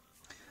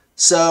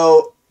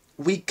 So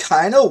we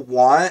kind of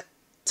want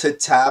to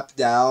tap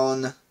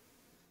down.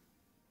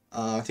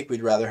 I think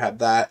we'd rather have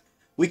that.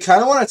 We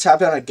kind of want to tap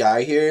down a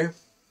guy here.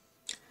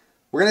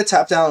 We're going to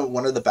tap down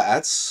one of the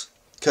bats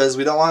because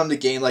we don't want him to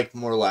gain like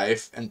more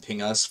life and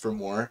ping us for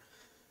more.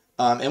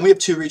 And we have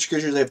 2 reach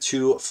creatures. They have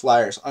 2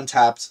 flyers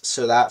untapped,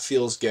 so that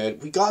feels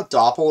good. We got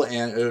Doppel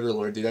and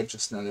Overlord, dude. I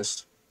just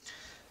noticed.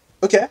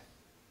 Okay.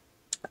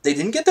 They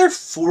didn't get their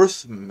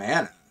 4th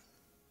mana.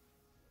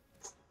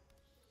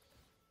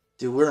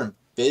 Dude, we're in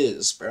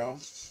biz, bro.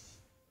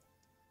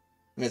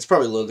 I mean, it's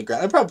probably low to the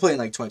ground. They're probably playing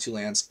like 22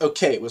 lands.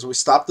 Okay, so we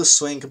stopped the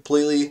swing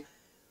completely.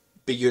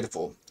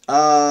 Beautiful.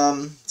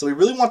 So we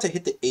really want to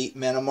hit the 8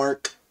 mana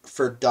mark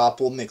for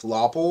Doppel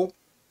McLoppel.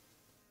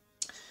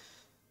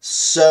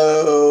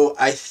 So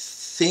I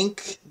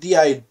think the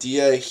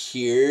idea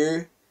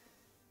here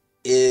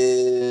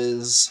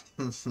is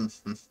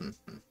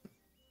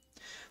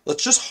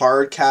let's just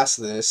hard cast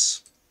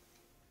this.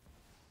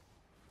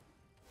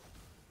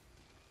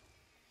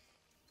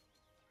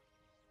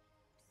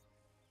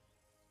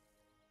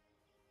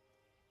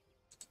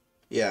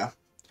 Yeah.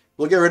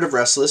 We'll get rid of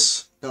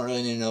Restless. Don't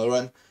really need another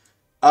one.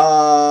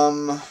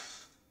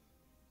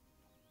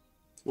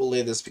 We'll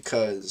lay this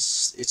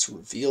because it's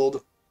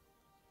revealed.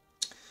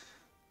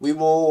 We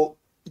will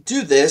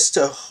do this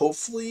to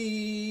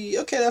hopefully...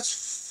 Okay,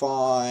 that's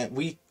fine.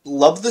 We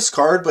love this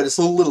card, but it's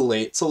a little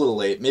late. It's a little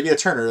late. Maybe a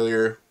turn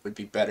earlier would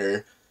be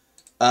better.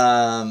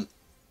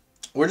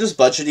 We're just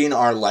budgeting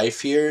our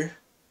life here.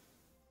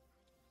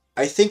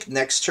 I think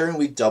next turn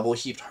we double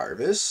heaped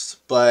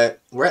Harvest,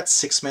 but we're at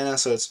 6 mana,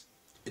 so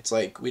it's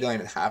like we don't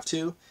even have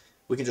to.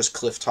 We can just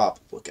Clifftop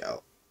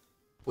Lookout,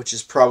 which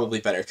is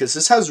probably better because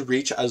this has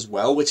reach as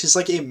well, which is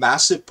like a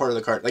massive part of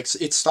the card. Like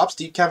it stops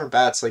Deep Cavern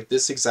Bats. Like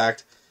this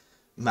exact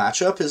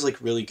matchup is like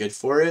really good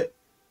for it.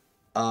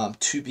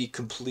 To be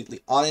completely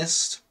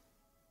honest,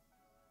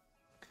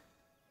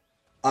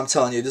 I'm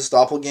telling you, this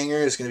Doppelganger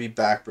is going to be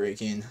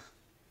backbreaking.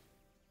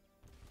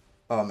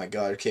 Oh my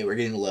god, okay, we're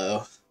getting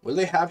low. What do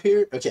they have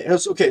here?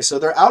 Okay, so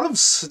they're out of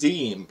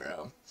steam,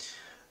 bro.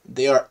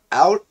 They are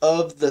out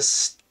of the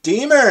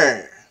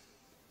steamer.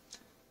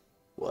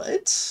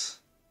 What?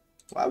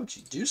 Why would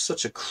you do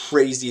such a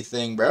crazy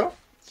thing, bro?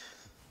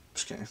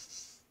 Just kidding.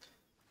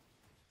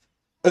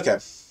 Okay.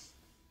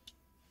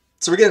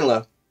 So we're getting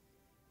low.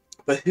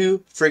 But who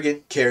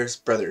friggin' cares,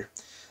 brother?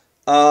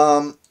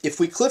 If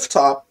we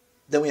Clifftop,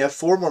 then we have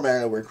 4 more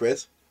mana to work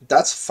with.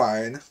 That's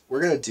fine.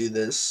 We're gonna do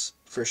this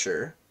for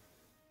sure.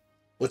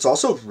 What's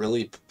also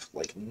really,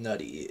 like,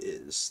 nutty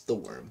is the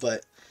worm.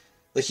 But,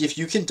 like, if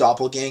you can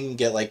Doppelgang and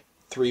get, like,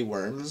 3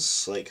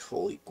 worms, like,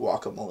 holy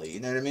guacamole,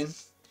 you know what I mean?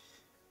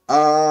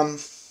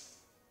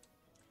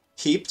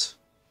 Heaped.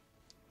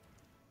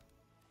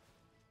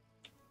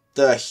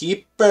 The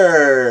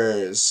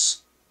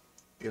Heapers.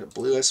 Get a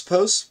blue, I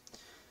suppose.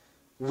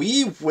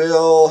 We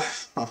will...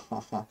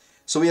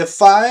 So we have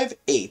 5,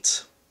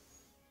 8.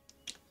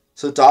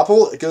 So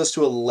Doppel, it goes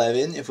to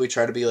 11 if we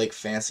try to be, like,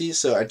 fancy.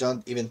 So I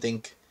don't even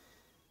think...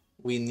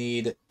 we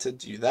need to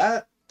do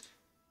that.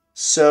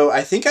 So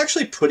I think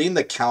actually putting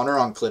the counter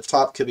on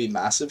Clifftop could be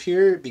massive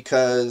here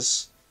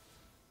because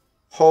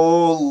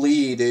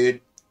holy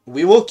dude,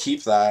 we will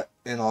keep that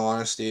in all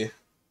honesty.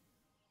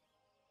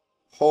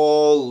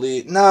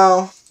 Holy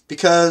no,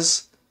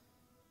 because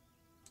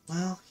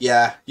well,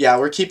 yeah,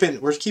 we're keeping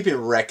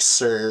Rex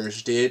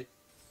Surge, dude.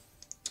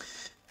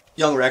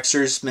 Young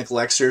Rexers,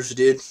 McLexers,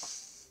 dude.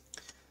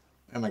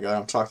 Oh my god,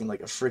 I'm talking like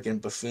a freaking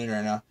buffoon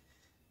right now.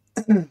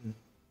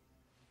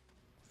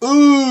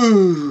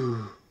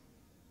 Ooh.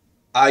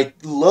 I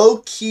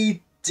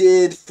low-key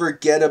did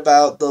forget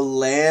about the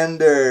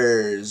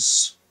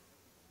Landers.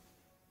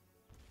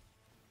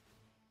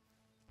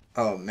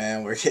 Oh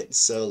man, we're getting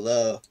so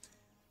low.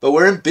 But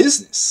we're in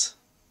business.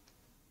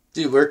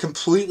 Dude, we're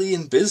completely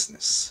in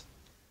business.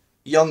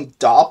 Young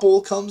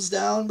Doppel comes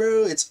down,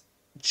 bro. It's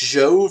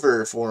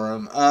Jover for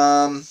him.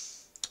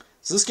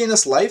 Does this gain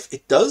us life?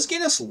 It does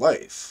gain us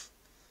life.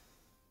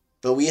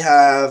 But we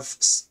have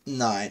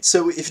 9.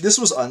 So if this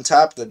was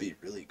untapped, that'd be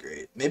really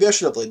great. Maybe I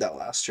should have played that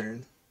last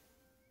turn.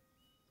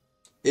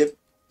 Yep.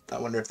 I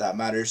wonder if that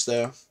matters,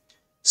 though.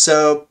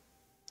 So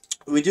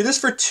we do this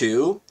for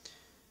 2.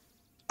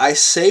 I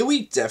say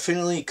we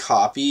definitely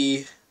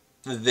copy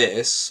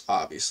this,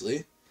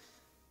 obviously.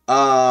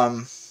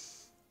 And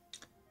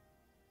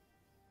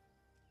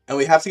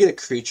we have to get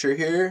a creature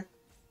here.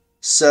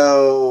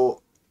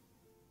 So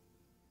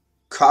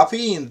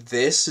copying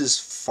this is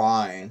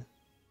fine.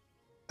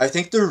 I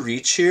think the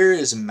reach here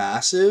is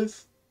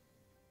massive,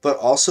 but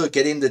also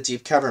getting the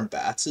Deep Cavern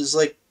Bats is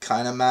like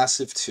kind of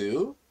massive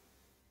too,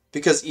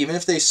 because even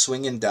if they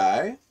swing and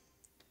die,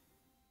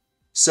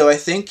 so I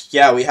think,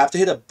 yeah, we have to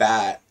hit a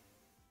bat.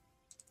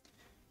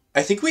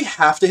 I think we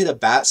have to hit a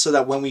bat so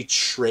that when we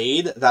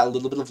trade, that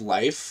little bit of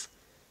life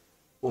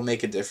will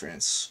make a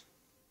difference.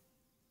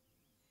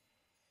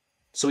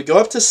 So we go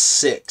up to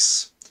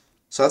 6.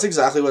 So that's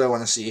exactly what I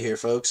want to see here,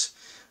 folks.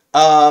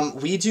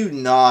 We do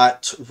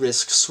not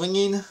risk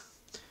swinging.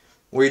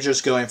 We're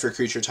just going for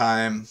creature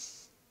time.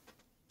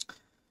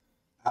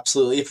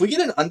 Absolutely. If we get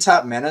an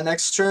untapped mana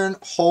next turn,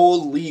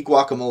 holy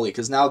guacamole,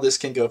 because now this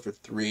can go for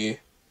 3.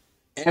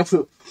 And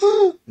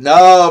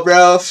no,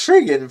 bro.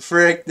 Friggin'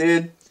 frick,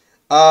 dude.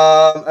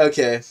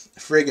 Okay.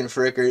 Friggin'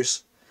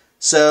 frickers.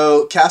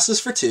 So, cast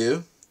this for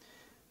 2.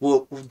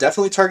 We'll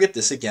definitely target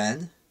this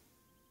again.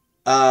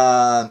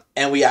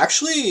 And we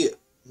actually...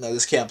 No,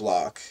 this can't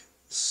block.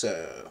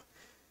 So...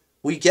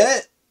 we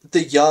get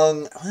the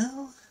young...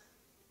 Well...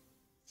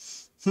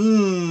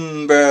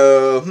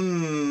 bro.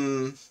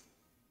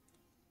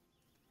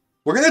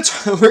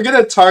 We're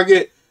gonna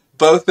target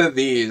both of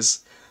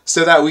these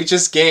so that we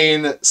just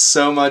gain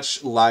so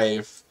much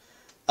life.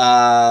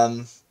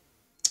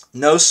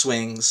 No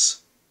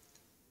swings.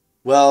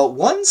 Well,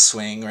 1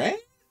 swing, right?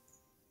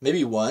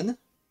 Maybe 1.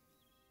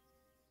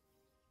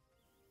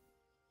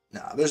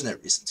 No, there's no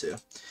reason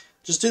to.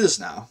 Just do this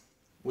now.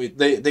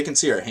 They can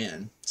see our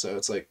hand, so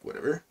it's like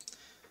whatever.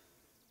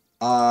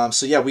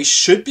 So yeah, we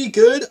should be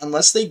good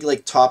unless they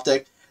like top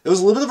deck. It was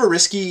a little bit of a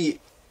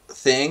risky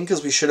thing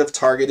because we should have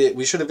targeted.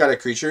 We should have got a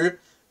creature,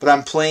 but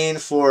I'm playing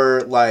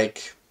for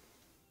like,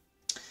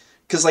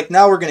 because like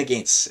now we're gonna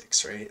gain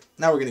 6, right?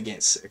 Now we're gonna gain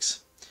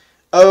 6.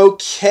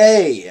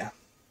 Okay.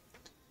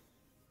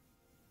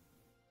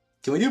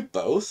 Can we do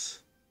both?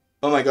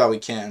 Oh my god, we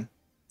can.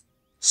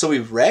 So we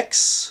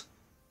Rex.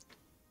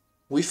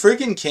 We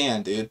freaking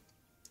can, dude.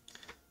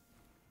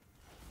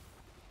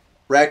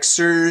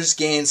 Rexers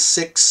gain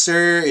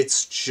 6er.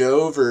 It's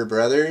Jover,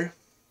 brother.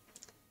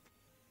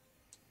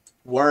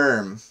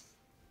 Worm.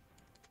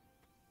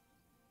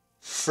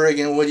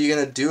 Friggin', what are you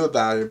gonna do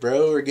about it,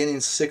 bro? We're getting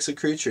 6 a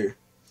creature.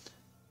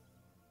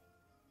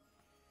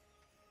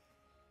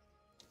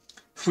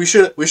 We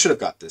should have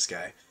got this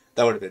guy.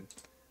 That would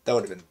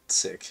have been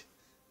sick.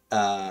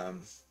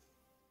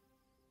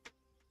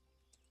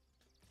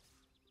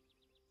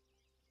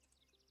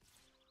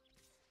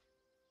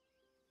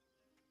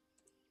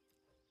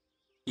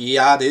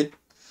 Yeah, dude.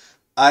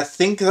 I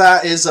think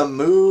that is a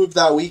move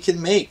that we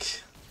can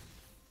make.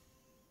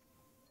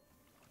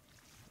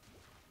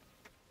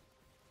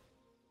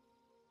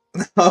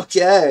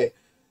 Okay.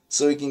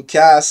 So we can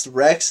cast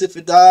Rex if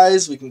it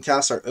dies. We can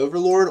cast our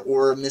Overlord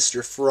or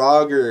Mr.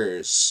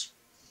 Froggers.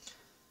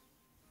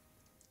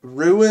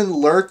 Ruin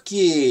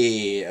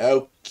Lurky.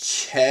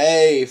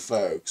 Okay,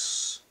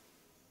 folks.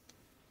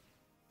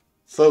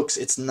 Folks,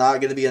 it's not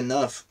going to be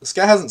enough. This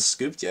guy hasn't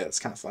scooped yet. It's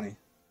kind of funny.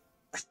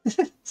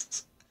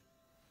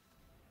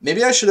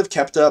 Maybe I should have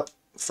kept up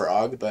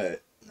Frog,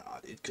 but nah,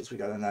 dude, because we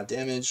got enough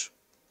damage.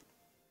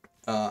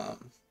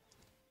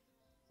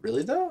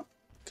 Really though?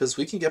 Because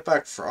we can get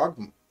back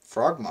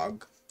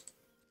Frogmog.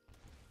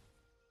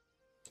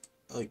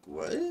 Like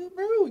what,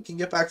 bro? We can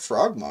get back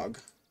Frogmog.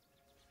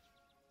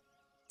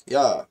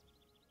 Yeah.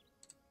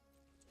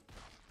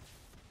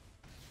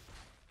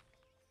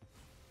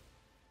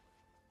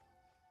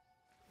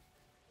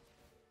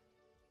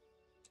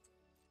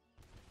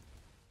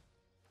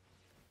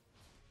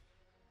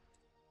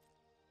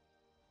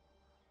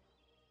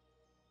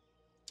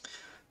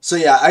 So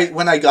yeah,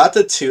 when I got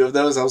the 2 of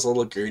those, I was a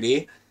little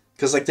greedy.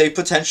 Because like they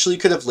potentially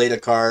could have laid a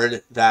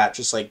card that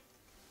just like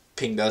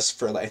pinged us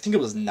for like, I think it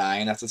was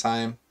 9 at the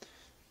time.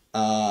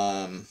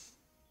 But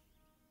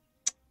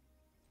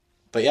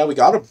yeah, we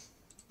got him.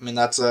 I mean,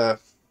 that's a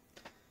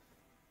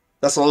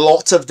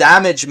lot of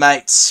damage,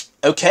 mates.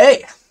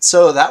 Okay,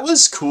 so that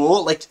was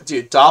cool. Like,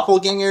 dude,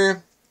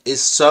 Doppelganger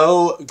is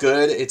so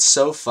good. It's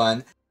so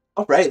fun.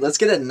 All right, let's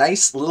get a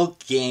nice little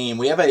game.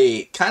 We have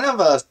a kind of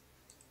a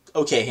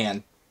okay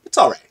hand. It's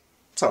all right.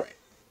 It's all right.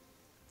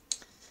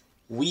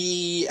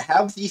 We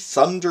have the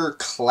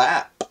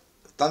Thundertrap.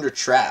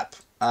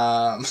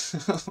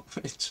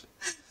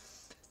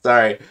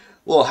 Sorry, a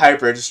little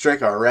hyper. Just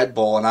drank a Red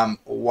Bull and I'm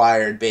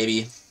wired,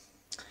 baby.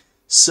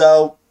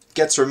 So,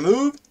 gets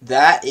removed.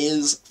 That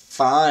is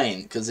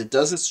fine, because it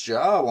does its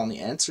job on the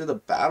enter the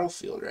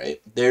battlefield,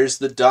 right? There's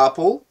the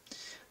Doppel.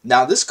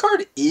 Now, this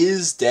card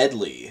is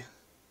deadly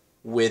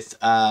with,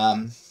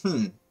 I'm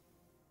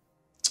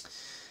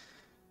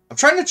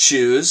trying to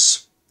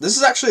choose. This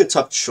is actually a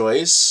tough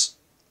choice.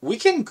 We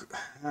can,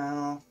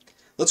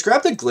 let's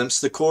grab the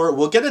Glimpse the Core.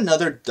 We'll get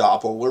another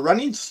Doppel. We're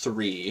running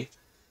 3,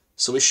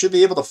 so we should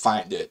be able to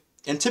find it.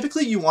 And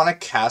typically you want to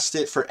cast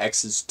it for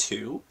X's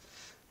 2.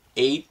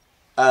 8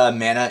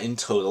 mana in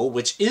total,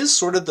 which is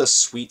sort of the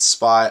sweet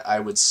spot, I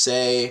would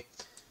say.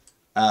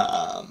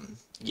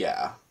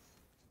 Yeah.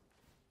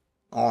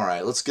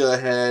 Alright, let's go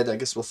ahead. I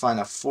guess we'll find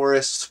a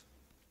forest.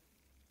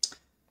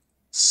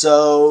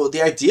 So,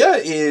 the idea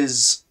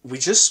is we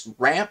just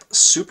ramp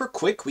super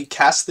quick. We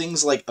cast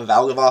things like a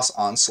Valgavoth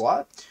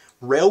Onslaught.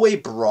 Railway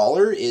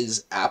Brawler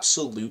is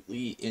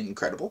absolutely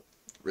incredible.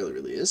 Really,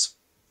 really is.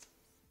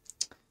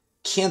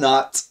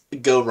 Cannot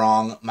go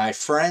wrong, my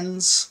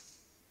friends.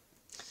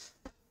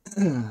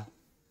 I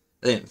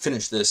didn't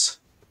finish this.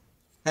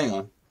 Hang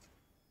on.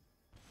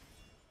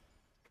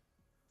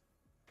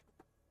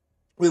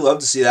 We love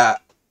to see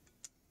that.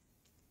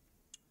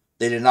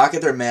 They did not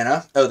get their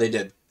mana. Oh, they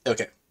did.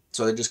 Okay.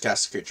 So they just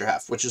cast the creature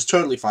half, which is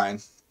totally fine.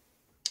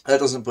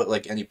 That doesn't put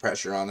like any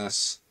pressure on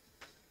us,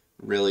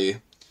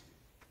 really.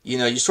 You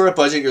know, you sort of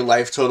budget your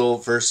life total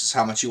versus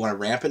how much you want to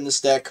ramp in this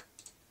deck.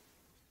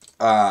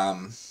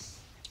 And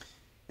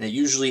it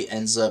usually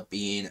ends up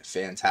being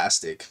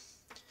fantastic.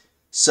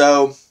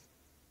 So,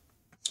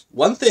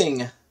 one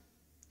thing...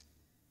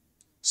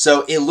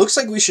 So, it looks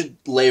like we should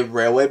lay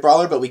Railway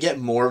Brawler, but we get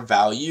more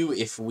value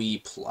if we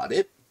plot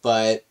it.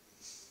 But,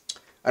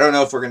 I don't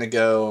know if we're going to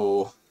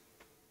go...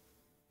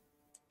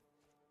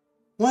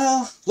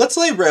 Well, let's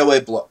lay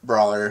Railway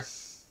Brawler.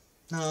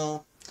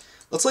 No.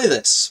 Let's lay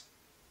this.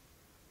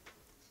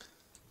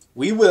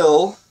 We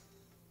will...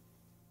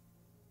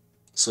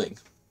 swing.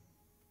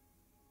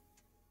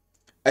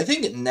 I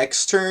think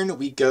next turn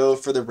we go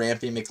for the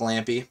Rampy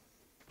McLampy.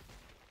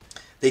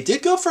 They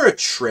did go for a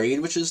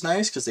trade, which is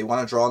nice, because they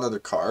want to draw another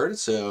card,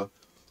 so...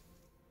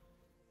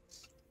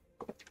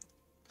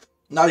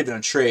 Not even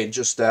a trade,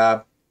 just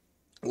a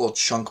little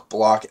chunk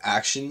block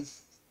action.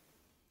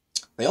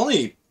 They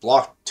only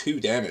blocked 2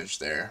 damage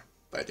there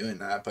by doing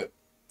that, but...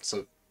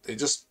 So, they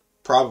just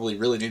probably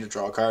really need to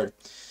draw a card.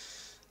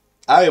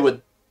 I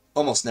would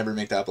almost never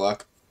make that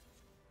block.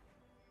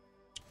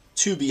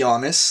 To be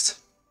honest...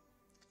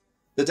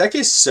 The deck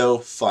is so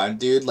fun,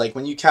 dude. Like,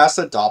 when you cast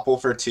a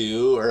Doppel for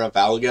 2 or a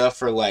Valga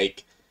for,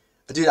 like...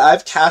 Dude,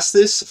 I've cast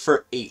this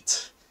for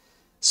 8.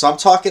 So I'm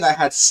talking I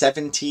had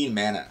 17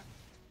 mana.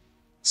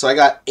 So I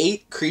got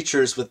 8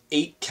 creatures with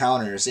 8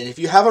 counters. And if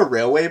you have a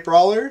Railway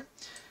Brawler,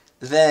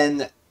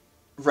 then,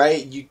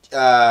 right, you,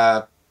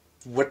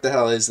 what the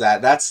hell is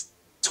that? That's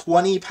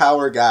 20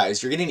 power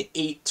guys. You're getting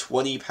 8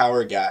 20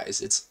 power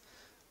guys. It's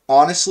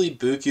honestly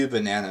buku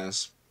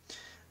bananas.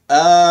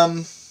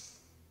 Part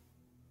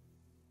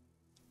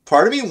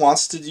of me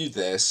wants to do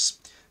this.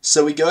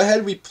 So we go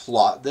ahead, we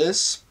plot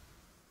this.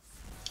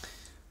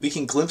 We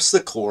can glimpse the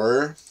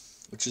core,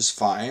 which is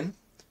fine.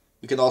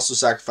 We can also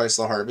sacrifice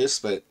the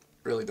harvest, but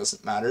really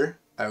doesn't matter,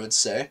 I would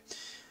say.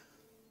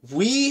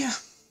 We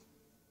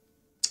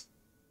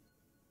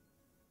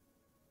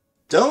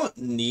don't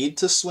need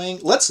to swing.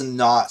 Let's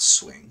not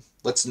swing.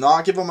 Let's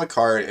not give them a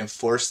card and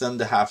force them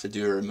to have to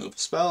do a removal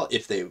spell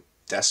if they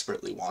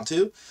desperately want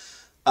to.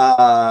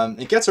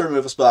 It gets a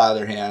removal spell out of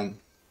their hand.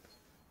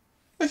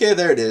 Okay,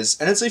 there it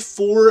is. And it's a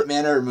 4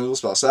 mana removal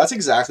spell. So that's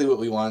exactly what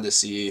we wanted to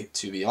see,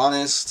 to be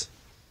honest.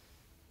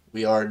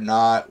 We are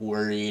not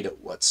worried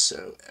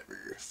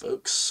whatsoever,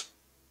 folks.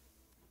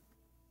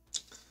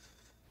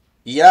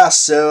 Yeah,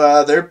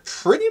 so they're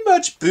pretty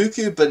much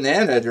buku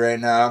bananaed right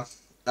now.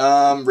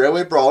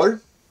 Railway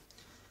Brawler.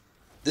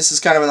 This is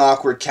kind of an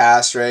awkward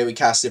cast, right? We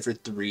cast it for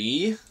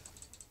 3.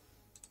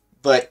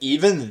 But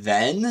even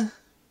then,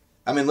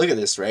 I mean, look at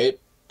this, right?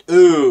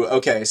 Ooh,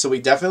 okay, so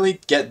we definitely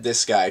get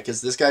this guy,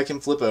 because this guy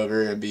can flip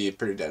over and be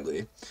pretty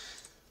deadly.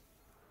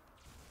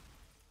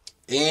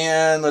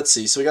 And let's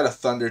see, so we got a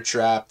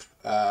Thundertrap.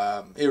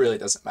 It really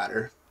doesn't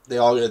matter. They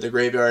all go to the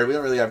graveyard. We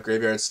don't really have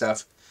graveyard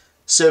stuff.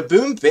 So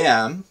boom,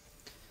 bam.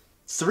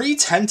 3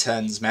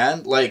 10-10s,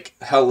 man. Like,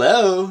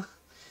 hello.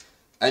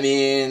 I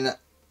mean,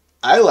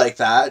 I like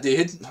that,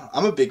 dude.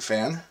 I'm a big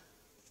fan.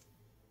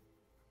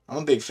 I'm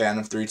a big fan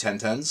of 3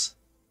 10-10s.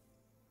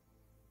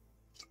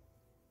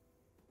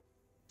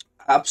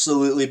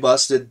 Absolutely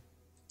busted.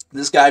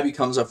 This guy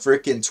becomes a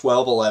freaking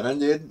 12-11,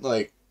 dude.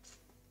 Like,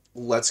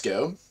 let's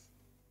go.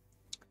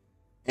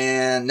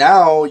 And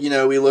now, you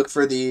know, we look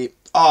for the...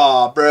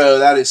 Aw, bro,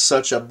 that is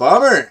such a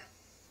bummer.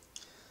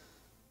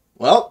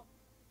 Well,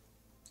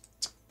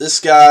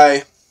 this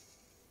guy...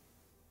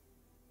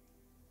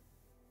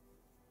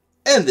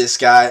 And this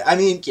guy. I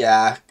mean,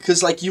 yeah.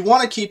 Because, like, you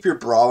want to keep your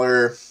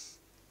Brawler...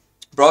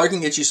 Brawler can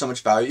get you so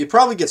much value. It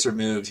probably gets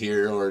removed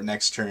here or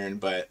next turn,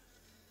 but...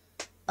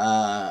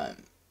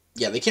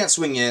 yeah, they can't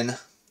swing in.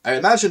 I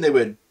imagine they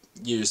would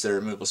use their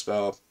removal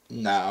spell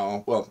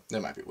now. Well, they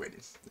might be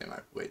waiting. They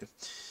might be waiting.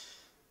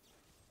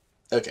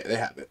 Okay, they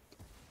have it.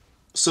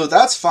 So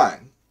that's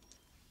fine.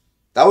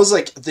 That was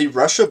like, the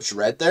Rush of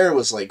Dread there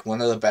was like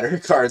one of the better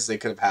cards they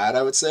could have had,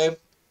 I would say.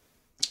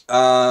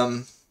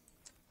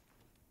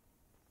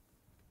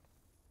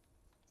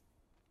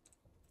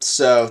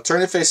 So,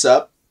 turn it face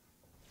up.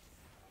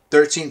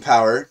 13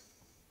 power.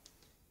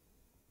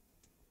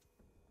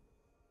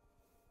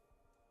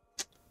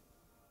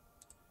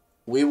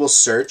 We will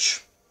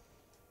search.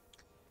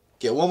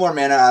 Get 1 more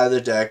mana out of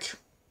the deck.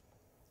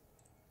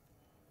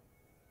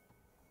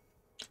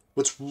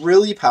 What's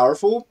really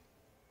powerful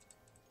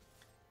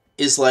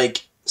is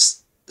like,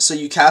 so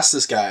you cast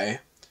this guy.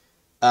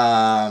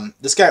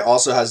 This guy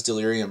also has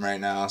Delirium right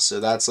now, so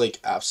that's like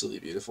absolutely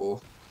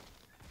beautiful.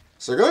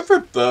 So they're going for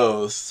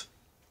both.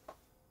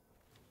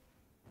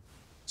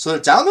 So they're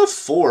down to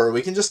 4.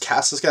 We can just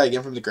cast this guy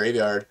again from the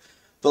graveyard.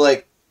 But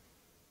like,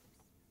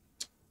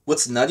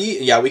 what's nutty?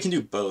 Yeah, we can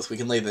do both. We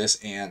can lay this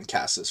and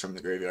cast this from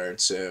the graveyard.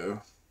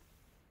 So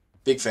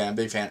big fan,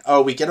 big fan.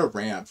 Oh, we get a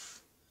ramp.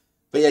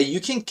 But yeah, you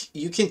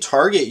can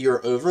target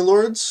your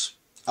overlords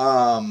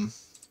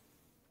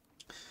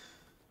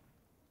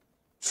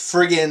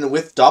friggin'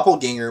 with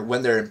Doppelganger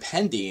when they're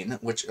impending,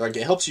 which like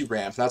it helps you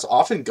ramp. That's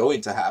often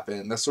going to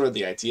happen. That's sort of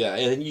the idea.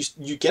 And then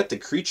you get the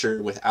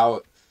creature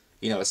without,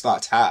 you know, it's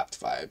not tapped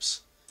vibes.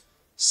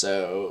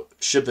 So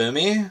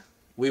Shaboomy,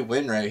 we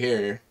win right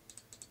here.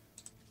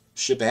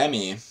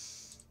 Shabammy.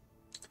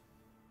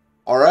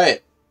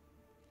 Alright.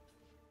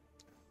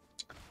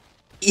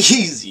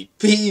 Easy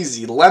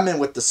peasy lemon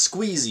with the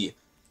squeezy.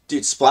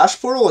 Dude, Splash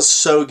Portal is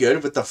so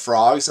good with the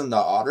frogs and the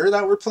otter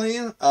that we're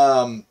playing.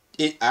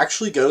 It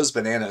actually goes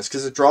bananas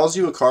because it draws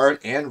you a card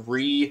and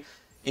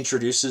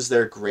reintroduces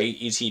their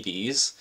great ETBs.